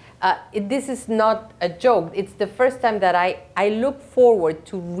 And this is not a joke. It's the first time that I look forward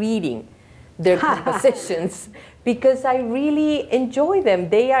to reading their compositions because I really enjoy them.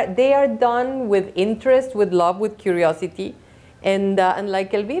 They are done with interest, with love, with curiosity, and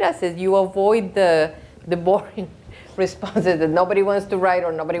like Elvira says, you avoid the boring responses that nobody wants to write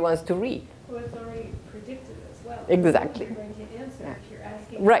or nobody wants to read. Well, it's already predicted as well. Exactly. You're going to answer if you're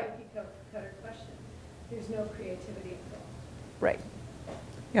asking right. a cookie-cutter question. There's no creativity involved. Right.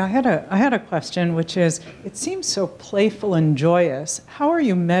 Yeah, I had a question, which is, it seems so playful and joyous. How are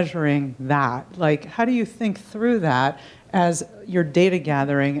you measuring that? Like, how do you think through that as your data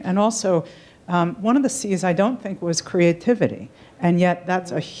gathering? And also, one of the C's I don't think was creativity. And yet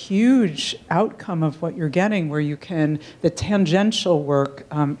that's a huge outcome of what you're getting, where you can, the tangential work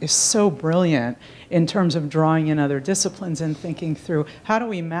is so brilliant in terms of drawing in other disciplines and thinking through, how do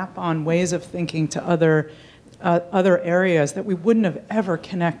we map on ways of thinking to other areas that we wouldn't have ever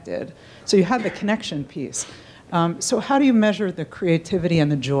connected. So you had the connection piece. So how do you measure the creativity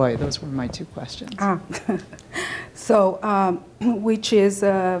and the joy? Those were my two questions. So, which is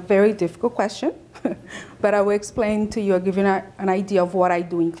a very difficult question, but I will explain to you, give you an idea of what I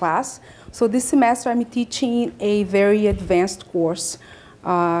do in class. So this semester I'm teaching a very advanced course,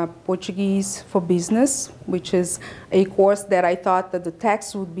 Portuguese for Business, which is a course that I thought that the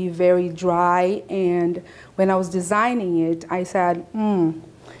text would be very dry, and when I was designing it, I said,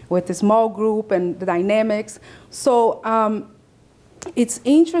 with a small group and the dynamics. So it's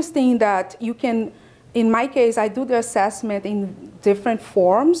interesting that you can, in my case, I do the assessment in different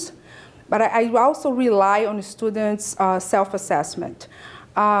forms, but I also rely on students' self-assessment.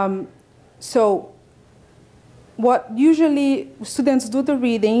 So what usually students do the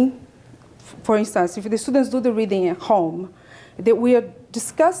reading, for instance, if the students do the reading at home, we are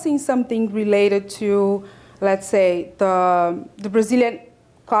discussing something related to, let's say, the Brazilian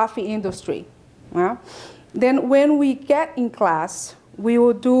coffee industry. Yeah? Then when we get in class, we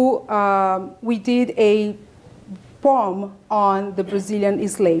will do, we did a poem on the Brazilian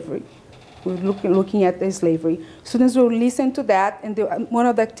slavery. We're looking at the slavery. Students will listen to that, and one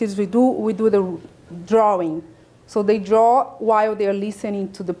of the activities we do the drawing. So they draw while they're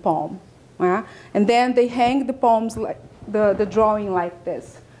listening to the poem. Yeah? And then they hang the poems, like the drawing like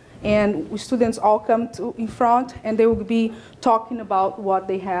this. And students all come in front, and they will be talking about what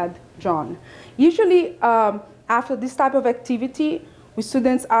they had drawn. Usually, after this type of activity,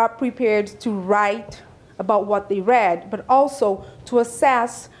 students are prepared to write about what they read, but also to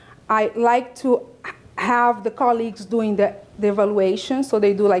assess. I like to have the colleagues doing the evaluation, so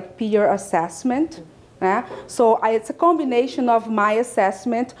they do like peer assessment. Yeah? So it's a combination of my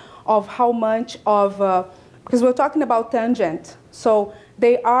assessment of how much of, because we're talking about tangent, so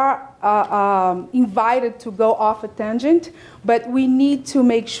they are invited to go off a tangent, but we need to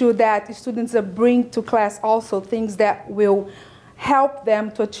make sure that students bring to class also things that will help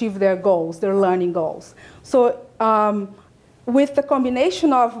them to achieve their goals, their learning goals. So with the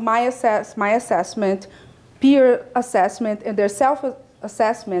combination of my assessment, peer assessment, and their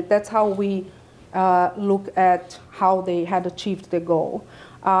self-assessment, that's how we look at how they had achieved the goal.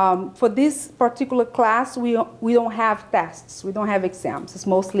 For this particular class, we don't have tests, we don't have exams. It's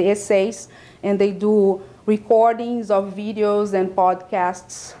mostly essays, and they do recordings of videos and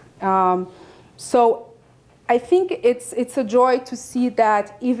podcasts. So I think it's a joy to see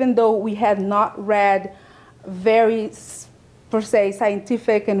that even though we had not read very, per se,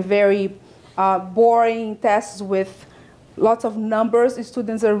 scientific and very boring tests with lots of numbers,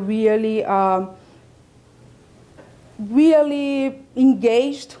 students are really really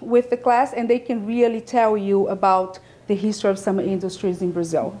engaged with the class, and they can really tell you about the history of some industries in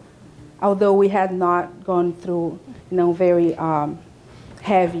Brazil, although we had not gone through, very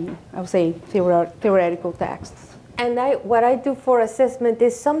heavy, I would say, theoretical texts. And what I do for assessment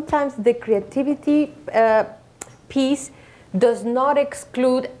is sometimes the creativity piece does not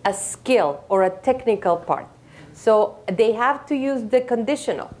exclude a skill or a technical part. So they have to use the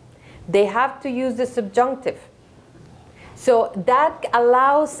conditional. They have to use the subjunctive. So that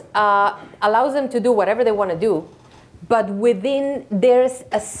allows them to do whatever they want to do, but within there's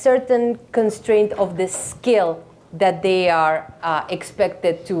a certain constraint of the skill that they are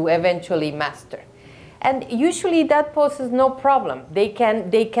expected to eventually master. And usually that poses no problem. They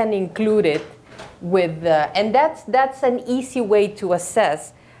can include it with, and that's an easy way to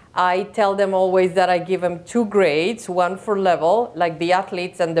assess. I tell them always that I give them 2 grades, one for level, like the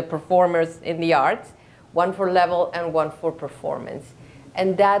athletes and the performers in the arts, one for level and one for performance.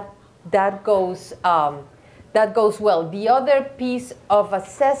 And that goes well. The other piece of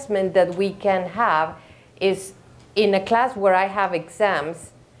assessment that we can have is in a class where I have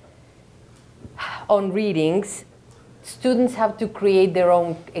exams on readings, students have to create their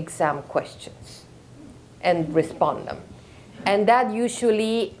own exam questions and respond them. And that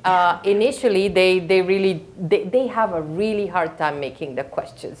usually, initially, they have a really hard time making the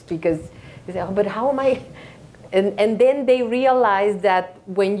questions because they say, oh, but how am I? And then they realize that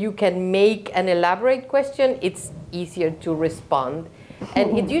when you can make an elaborate question, it's easier to respond.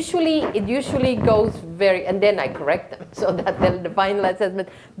 And it usually goes very, and then I correct them so that the final assessment,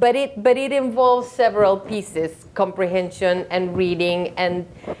 but it involves several pieces: comprehension and reading and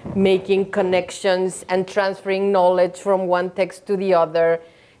making connections and transferring knowledge from one text to the other,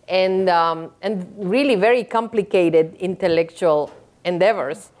 and really very complicated intellectual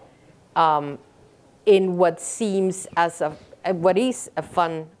endeavors in what seems as what is a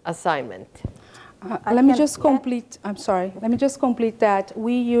fun assignment. Let me just complete, I'm sorry, let me just complete that.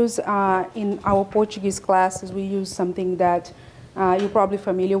 We use, in our Portuguese classes, we use something that you're probably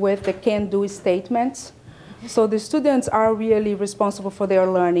familiar with, the can-do statements. So the students are really responsible for their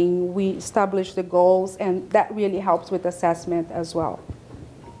learning. We establish the goals, and that really helps with assessment as well.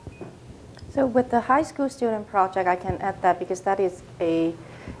 So with the high school student project, I can add that because that is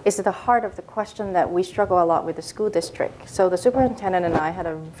at the heart of the question that we struggle a lot with the school district. So the superintendent and I had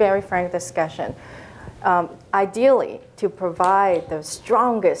a very frank discussion. Ideally, to provide the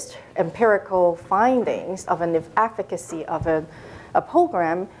strongest empirical findings of an efficacy of a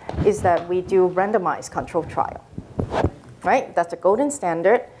program is that we do randomized control trial, right? That's the golden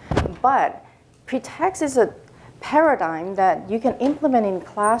standard. But pretext is a paradigm that you can implement in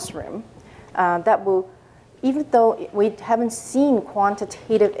classroom that will, even though we haven't seen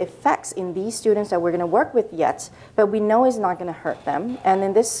quantitative effects in these students that we're going to work with yet, but we know it's not going to hurt them. And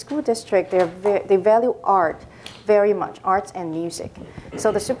in this school district, they value art very much, arts and music.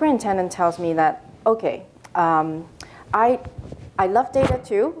 So the superintendent tells me that, okay, I love data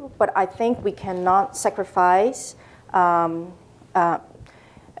too, but I think we cannot sacrifice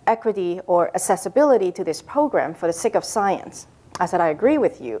equity or accessibility to this program for the sake of science. I said, I agree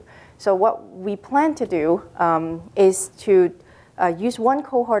with you. So what we plan to do is to use one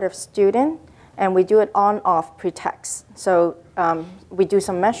cohort of student, and we do it on-off pretext. So we do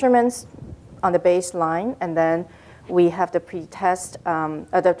some measurements on the baseline, and then we have the pretext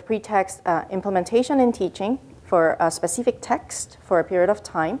implementation in teaching for a specific text for a period of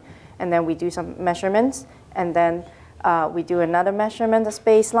time, and then we do some measurements, and then we do another measurement as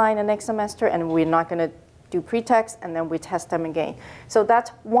baseline the next semester, and we're not going to do pretext, and then we test them again. So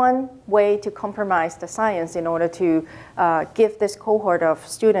that's one way to compromise the science in order to give this cohort of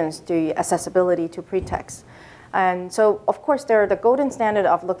students the accessibility to pretext. And so, of course, there are the golden standard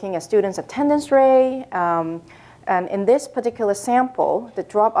of looking at students' attendance rate. And in this particular sample, the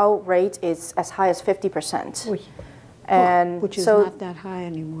dropout rate is as high as 50%. And which is so not that high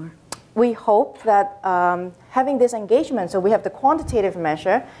anymore. we hope that having this engagement, so we have the quantitative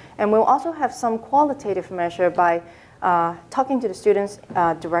measure, and we'll also have some qualitative measure by talking to the students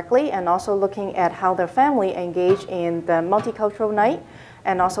directly, and also looking at how their family engage in the multicultural night,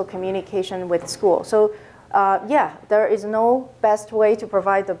 and also communication with school. So yeah, there is no best way to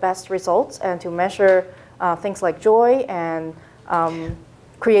provide the best results and to measure things like joy and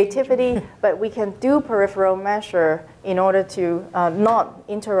creativity, but we can do peripheral measure in order to not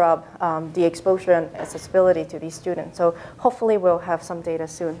interrupt the exposure and accessibility to these students. So hopefully we'll have some data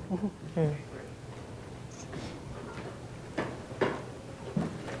soon.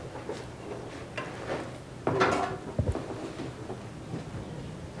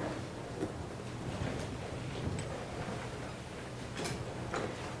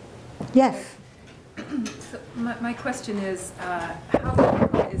 Yes. So my question is, how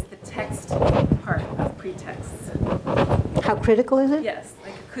critical is the text part of pretexts? How critical is it? Yes,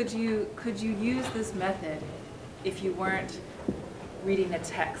 like could you use this method if you weren't reading a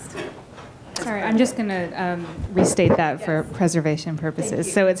text? Sorry, I'm just going to restate that for preservation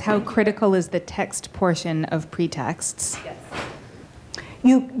purposes. So it's how critical is the text portion of pretexts? Yes.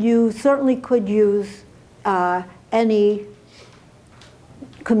 You certainly could use any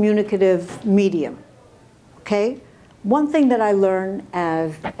communicative medium, okay? One thing that I learned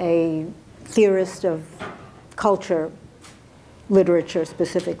as a theorist of culture, literature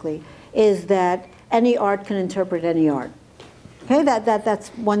specifically, is that any art can interpret any art. Okay, that's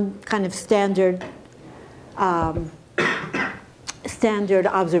one kind of standard standard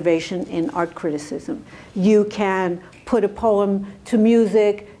observation in art criticism. You can put a poem to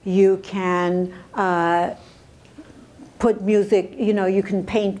music, you can put music, you know, you can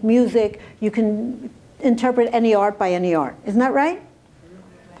paint music, you can interpret any art by any art. Isn't that right?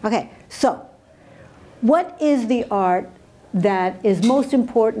 Okay, so what is the art that is most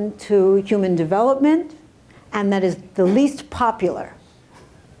important to human development and that is the least popular?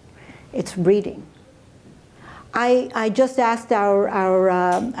 It's reading. I just asked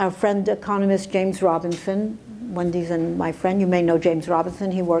our friend economist James Robinson, Wendy's and my friend, you may know James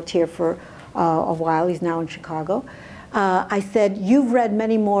Robinson, he worked here for a while, he's now in Chicago. I said, you've read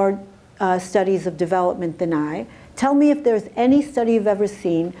many more studies of development than I. Tell me if there's any study you've ever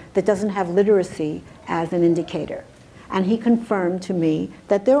seen that doesn't have literacy as an indicator. And he confirmed to me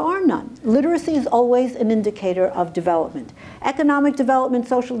that there are none. Literacy is always an indicator of development. Economic development,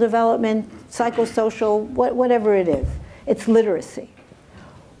 social development, psychosocial, whatever it is, it's literacy.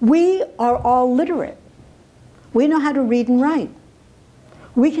 We are all literate. We know how to read and write.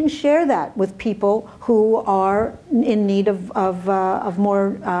 We can share that with people who are in need of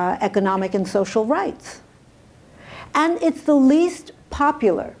more economic and social rights. And it's the least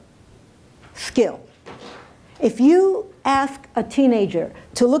popular skill. If you ask a teenager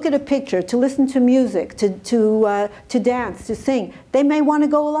to look at a picture, to listen to music, to dance, to sing, they may want to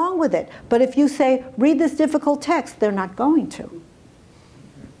go along with it. But if you say, read this difficult text, they're not going to.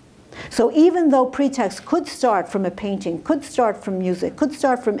 So even though pretext could start from a painting, could start from music, could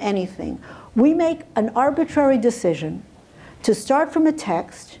start from anything, we make an arbitrary decision to start from a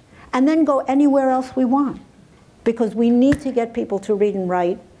text and then go anywhere else we want, because we need to get people to read and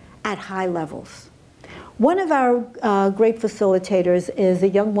write at high levels. One of our great facilitators is a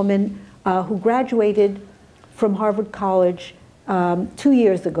young woman who graduated from Harvard College 2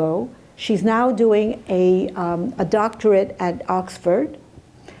 years ago. She's now doing a doctorate at Oxford.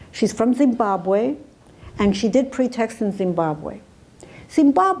 She's from Zimbabwe, and she did pretext in Zimbabwe.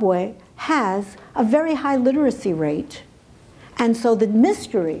 Zimbabwe has a very high literacy rate, and so the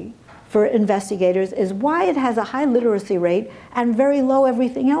mystery for investigators is why it has a high literacy rate and very low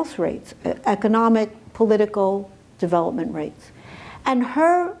everything else rates, economic, political, development rates. And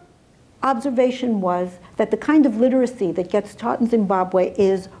her observation was that the kind of literacy that gets taught in Zimbabwe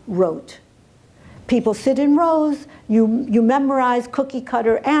is rote. People sit in rows, you memorize cookie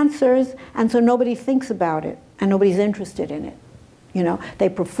cutter answers, and so nobody thinks about it, and nobody's interested in it. You know, they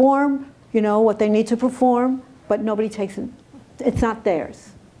perform, you know, what they need to perform, but nobody takes it, it's not theirs.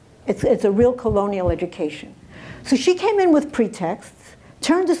 It's a real colonial education. So she came in with pretexts,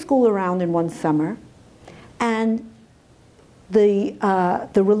 turned the school around in one summer, and the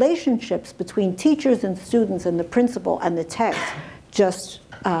relationships between teachers and students and the principal and the text just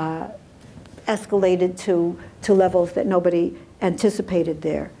escalated to levels that nobody anticipated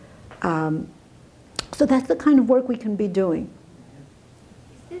there. So that's the kind of work we can be doing.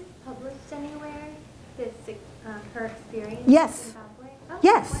 Is this published anywhere, this, her experience? Yes. In Zimbabwe? Oh,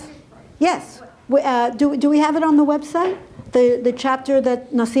 Yes. Wonderful. Yes. Do we have it on the website? The chapter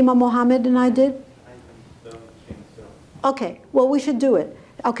that Nasima Mohammed and I did? I don't think so. Okay, well, we should do it.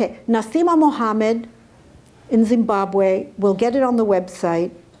 Okay, Nasima Mohammed in Zimbabwe, we'll get it on the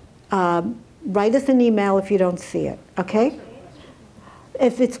website. Write us an email if you don't see it, okay?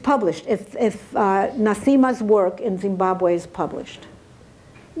 If it's published, if Nasima's work in Zimbabwe is published.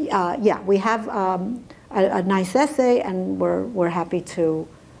 Yeah, we have a nice essay, and we're happy to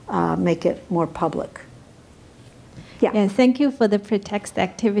make it more public. Yeah. Yeah, thank you for the pretext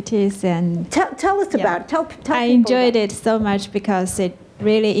activities, and tell us about it. Tell I enjoyed it so much because it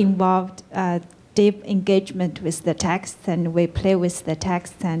really involved deep engagement with the text, and we play with the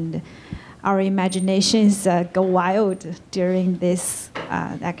text, and our imaginations go wild during these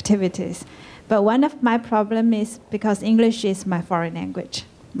activities. But one of my problems is because English is my foreign language,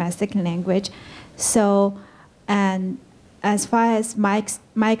 my second language. So, and as far as my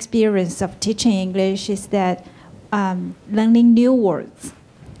experience of teaching English is that learning new words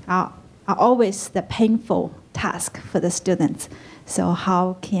are always the painful task for the students. So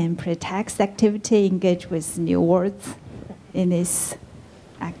how can pretext activity engage with new words in this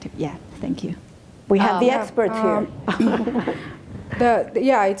active? Yeah, thank you. We have the experts here.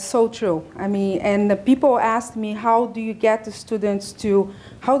 Yeah, it's so true. I mean, and the people ask me, how do you get the students to,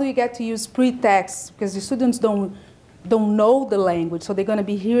 how do you get to use pretext? Because the students don't know the language, so they're going to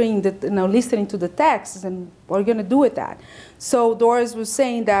be hearing, listening to the text, and what are you going to do with that? So Doris was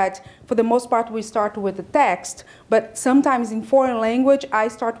saying that for the most part we start with the text, but sometimes in foreign language I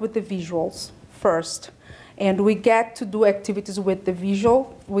start with the visuals first. And we get to do activities with the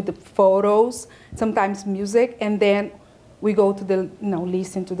visual, with the photos, sometimes music, and then we go to the,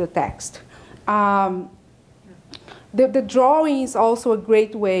 listen to the text. The drawing is also a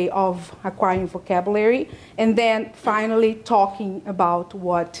great way of acquiring vocabulary, and then finally talking about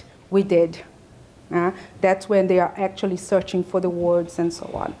what we did. That's when they are actually searching for the words and so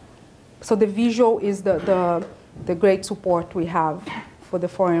on. So the visual is the great support we have for the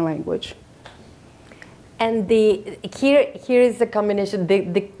foreign language. And here is the combination.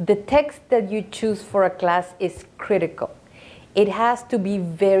 The text that you choose for a class is critical. It has to be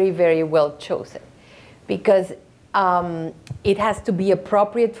very, very well chosen, because it has to be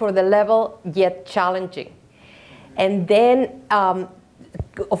appropriate for the level, yet challenging. And then,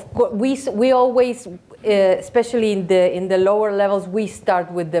 of course, we always, especially in the lower levels, we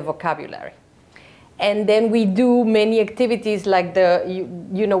start with the vocabulary. And then we do many activities like the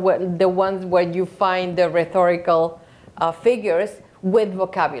ones where you find the rhetorical figures with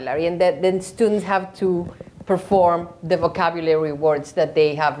vocabulary, and then students have to perform the vocabulary words that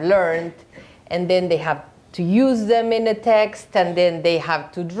they have learned, and then they have to use them in a text, and then they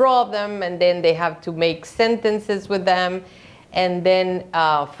have to draw them, and then they have to make sentences with them. And then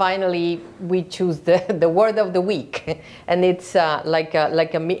finally, we choose the word of the week. And it's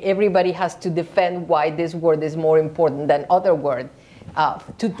everybody has to defend why this word is more important than other word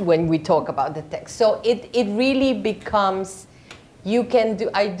when we talk about the text. So it really becomes,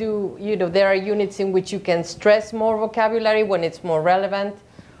 there are units in which you can stress more vocabulary when it's more relevant,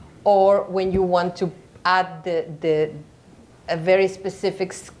 or when you want to add a very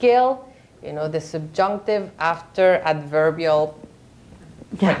specific skill, the subjunctive after adverbial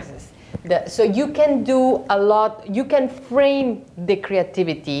phrases. So you can do a lot, you can frame the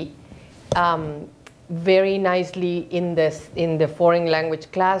creativity very nicely in the foreign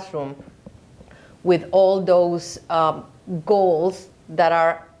language classroom with all those goals that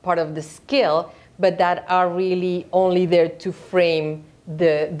are part of the skill, but that are really only there to frame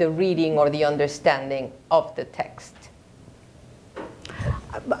the reading or the understanding of the text.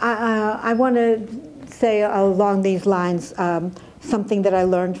 I want to say along these lines something that I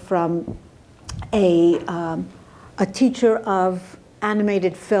learned from a teacher of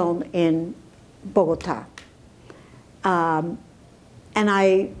animated film in Bogota. And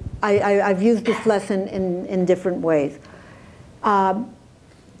I've used this lesson in different ways.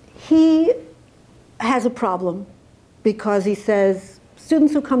 He has a problem because he says,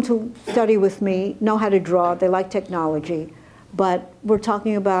 students who come to study with me know how to draw, they like technology, but we're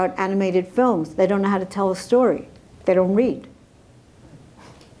talking about animated films. They don't know how to tell a story. They don't read.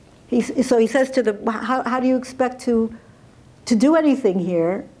 So he says to them, how do you expect to do anything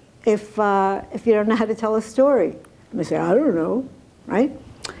here if you don't know how to tell a story? And they say, I don't know, right?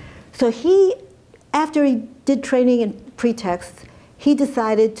 So after he did training in pretext, he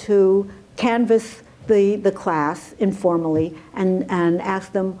decided to canvass the class informally and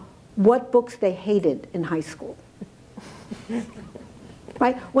ask them what books they hated in high school.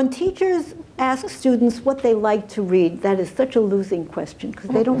 Right? When teachers ask students what they like to read, that is such a losing question because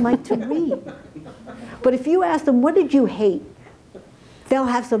they don't like to read. But if you ask them, what did you hate? They'll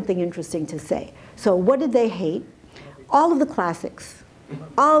have something interesting to say. So what did they hate? All of the classics.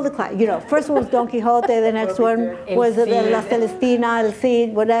 All the classics. First one was Don Quixote, the next one was La Celestina, El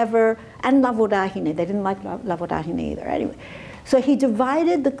Cid, whatever, and La Voragine. They didn't like La Voragine either. Anyway, so he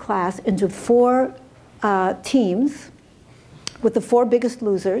divided the class into 4 teams with the 4 biggest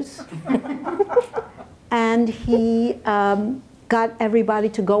losers, and he got everybody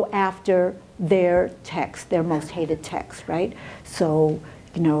to go after their text, their most hated text, right? So,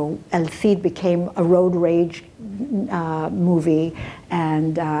 El Cid became a road rage movie,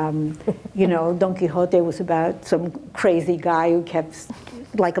 and, Don Quixote was about some crazy guy who kept,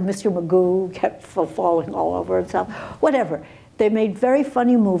 like a Mr. Magoo, kept falling all over himself, whatever. They made very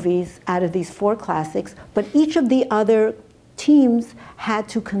funny movies out of these 4 classics, but each of the other teams had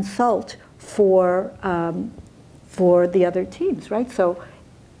to consult for the other teams, right? So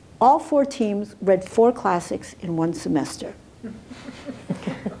all 4 teams read 4 classics in 1 semester.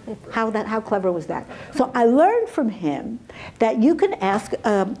 How clever was that? So I learned from him that you can ask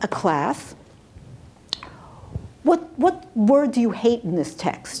a class, what word do you hate in this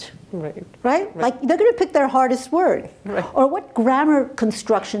text? Right? Like, they're going to pick their hardest word. Right. Or what grammar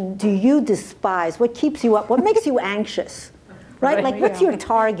construction do you despise? What keeps you up? What makes you anxious? Right? Like, what's your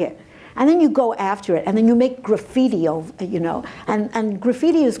target? And then you go after it, and then you make graffiti, and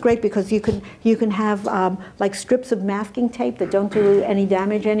graffiti is great because you can have like strips of masking tape that don't do any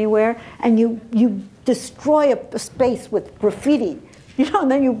damage anywhere, and you destroy a space with graffiti,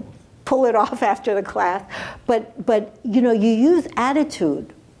 and then you pull it off after the class. But you know, you use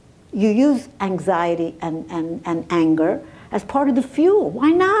attitude, you use anxiety and anger as part of the fuel.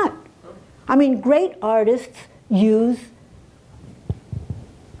 Why not? I mean, great artists use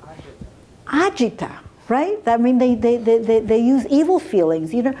agita, right? I mean, they use evil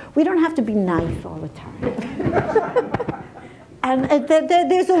feelings. You know, we don't have to be nice all the time. And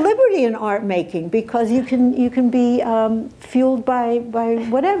there's a liberty in art making, because you can be fueled by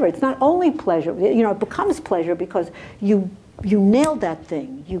whatever. It's not only pleasure. You know, it becomes pleasure because you nailed that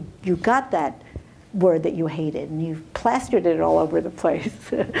thing. You got that word that you hated, and you plastered it all over the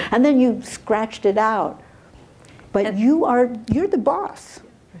place, and then you scratched it out. But you're the boss.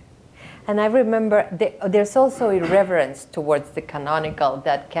 And I remember there's also irreverence towards the canonical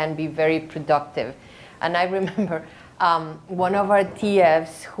that can be very productive. And I remember one of our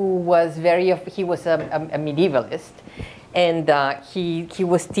TFs who was he was a medievalist, and he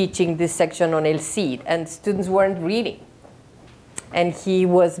was teaching this section on El Cid, and students weren't reading. And he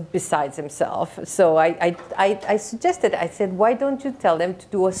was besides himself. So I suggested, I said, why don't you tell them to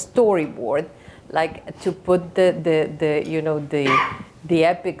do a storyboard, like to put the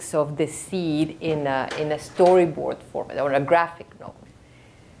epics of the Cid in a storyboard format or a graphic novel.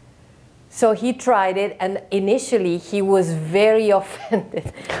 So he tried it, and initially he was very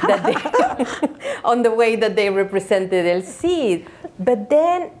offended on the way that they represented El Cid. But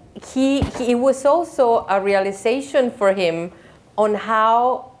then it was also a realization for him on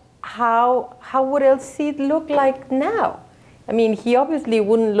how would El Cid look like now. I mean, he obviously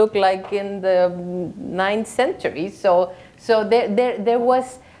wouldn't look like in the 9th century. So there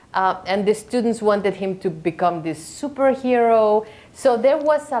was, and the students wanted him to become this superhero. So there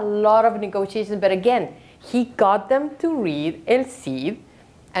was a lot of negotiation. But again, he got them to read El Cid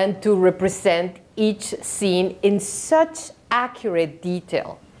and to represent each scene in such accurate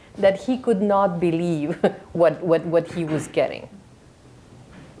detail that he could not believe what he was getting.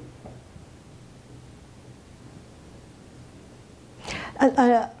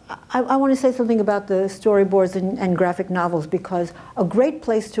 I want to say something about the storyboards and graphic novels, because a great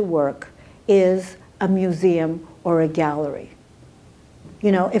place to work is a museum or a gallery.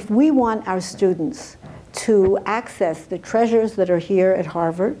 You know, if we want our students to access the treasures that are here at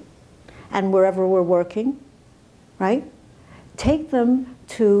Harvard and wherever we're working, right? Take them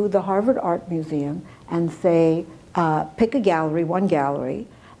to the Harvard Art Museum and say, pick a gallery, one gallery,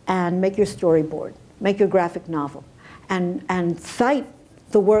 and make your storyboard, make your graphic novel. And cite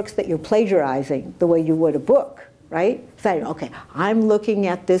the works that you're plagiarizing the way you would a book, right? Cite, okay, I'm looking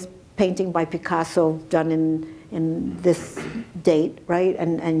at this painting by Picasso done in this date, right?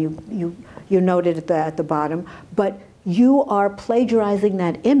 And you note it at the bottom, but you are plagiarizing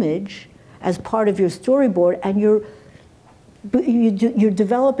that image as part of your storyboard, and you're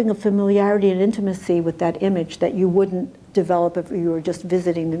developing a familiarity and intimacy with that image that you wouldn't develop if you were just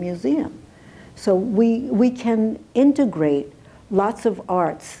visiting the museum. So we can integrate lots of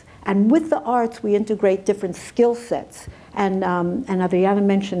arts, and with the arts we integrate different skill sets. And Adriana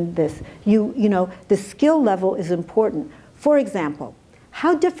mentioned this. You know, the skill level is important. For example,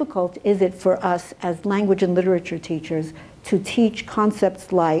 how difficult is it for us as language and literature teachers to teach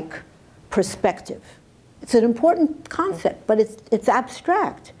concepts like perspective? It's an important concept, but it's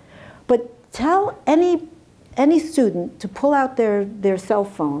abstract. But tell any student to pull out their cell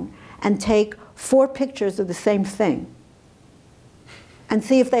phone and take 4 pictures of the same thing and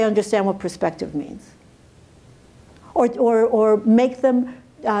see if they understand what perspective means. Or make them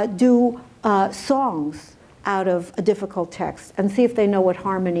do songs out of a difficult text and see if they know what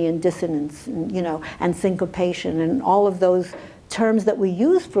harmony and dissonance and, you know, and syncopation and all of those terms that we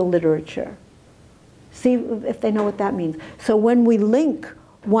use for literature. See if they know what that means. So when we link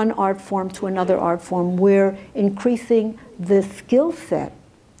one art form to another art form, we're increasing the skill set,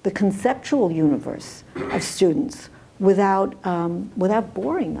 the conceptual universe of students without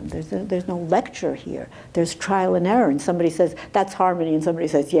boring them. There's no lecture here. There's trial and error, and somebody says, that's harmony, and somebody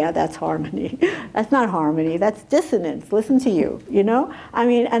says, yeah, that's harmony. That's not harmony, that's dissonance. Listen to you, you know? I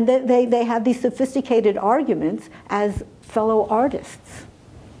mean, and they have these sophisticated arguments as fellow artists.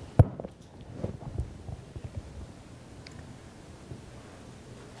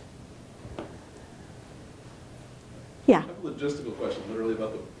 Yeah. I have a logistical question, literally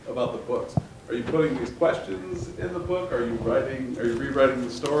about the books. Are you putting these questions in the book? Are you rewriting the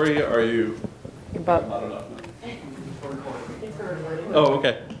story? Are you? I don't know. Oh,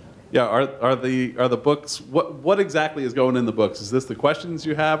 okay. Yeah. Are the books? What exactly is going in the books? Is this the questions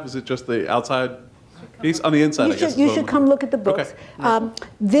you have? Is it just the outside piece on the inside? You should come look at the books.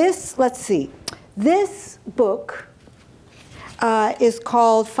 Okay. Let's see. This book is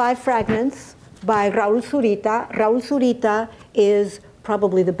called 5 Fragments by Raúl Zurita. Raúl Zurita is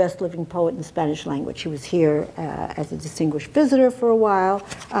probably the best living poet in the Spanish language. He was here as a distinguished visitor for a while.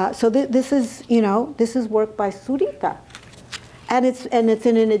 So this is, you know, this is work by Zurita. And it's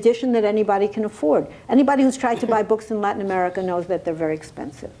in an edition that anybody can afford. Anybody who's tried to buy books in Latin America knows that they're very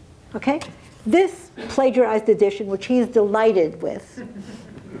expensive. Okay? This plagiarized edition, which he's delighted with,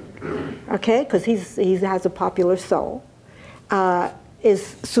 okay, because he has a popular soul,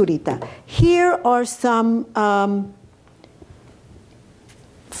 is Zurita. Here are some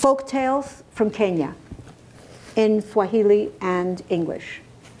folk tales from Kenya in Swahili and English.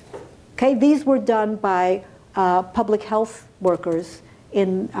 Okay, these were done by public health workers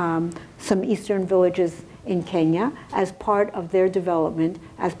in some eastern villages in Kenya as part of their development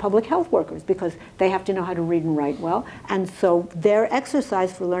as public health workers, because they have to know how to read and write well. And so their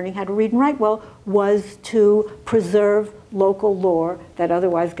exercise for learning how to read and write well was to preserve local lore that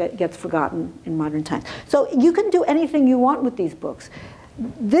otherwise gets forgotten in modern times. So you can do anything you want with these books.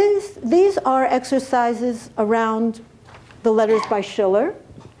 These are exercises around the letters by Schiller.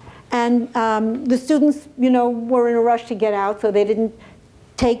 And the students, you know, were in a rush to get out, so they didn't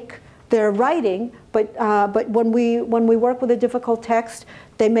take their writing. But when we work with a difficult text,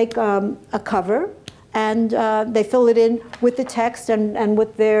 they make a cover, and they fill it in with the text and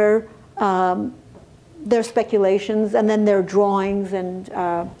with their speculations, and then their drawings, and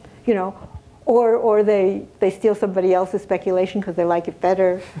you know, or they steal somebody else's speculation because they like it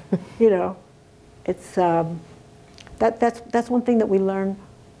better. You know, it's that's one thing that we learn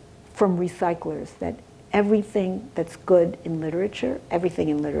from recyclers, that everything that's good in literature, everything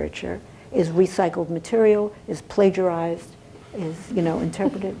in literature, is recycled material, is plagiarized, is, you know,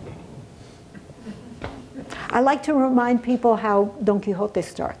 interpreted. I like to remind people how Don Quixote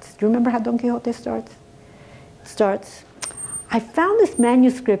starts. Do you remember how Don Quixote starts? I found this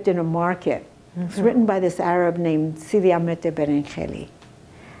manuscript in a market. It's written by this Arab named Sidi Amete Berengeli.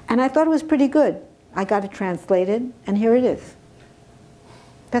 And I thought it was pretty good. I got it translated, and here it is.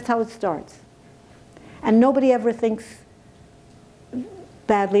 That's how it starts. And nobody ever thinks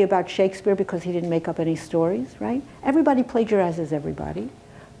badly about Shakespeare because he didn't make up any stories, right? Everybody plagiarizes everybody.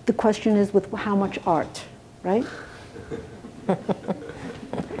 The question is with how much art, right?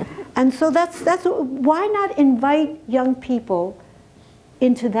 And so that's why not invite young people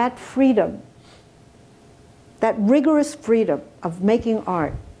into that freedom, that rigorous freedom of making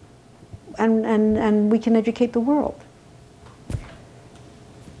art, and we can educate the world.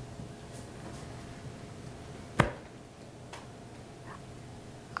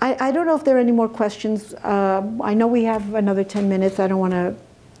 I don't know if there are any more questions. I know we have another 10 minutes. I don't want to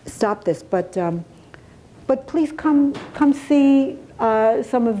stop this, but please come see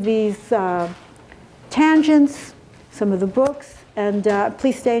some of these tangents, some of the books, and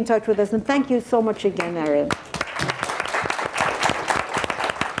please stay in touch with us. And thank you so much again, Erin.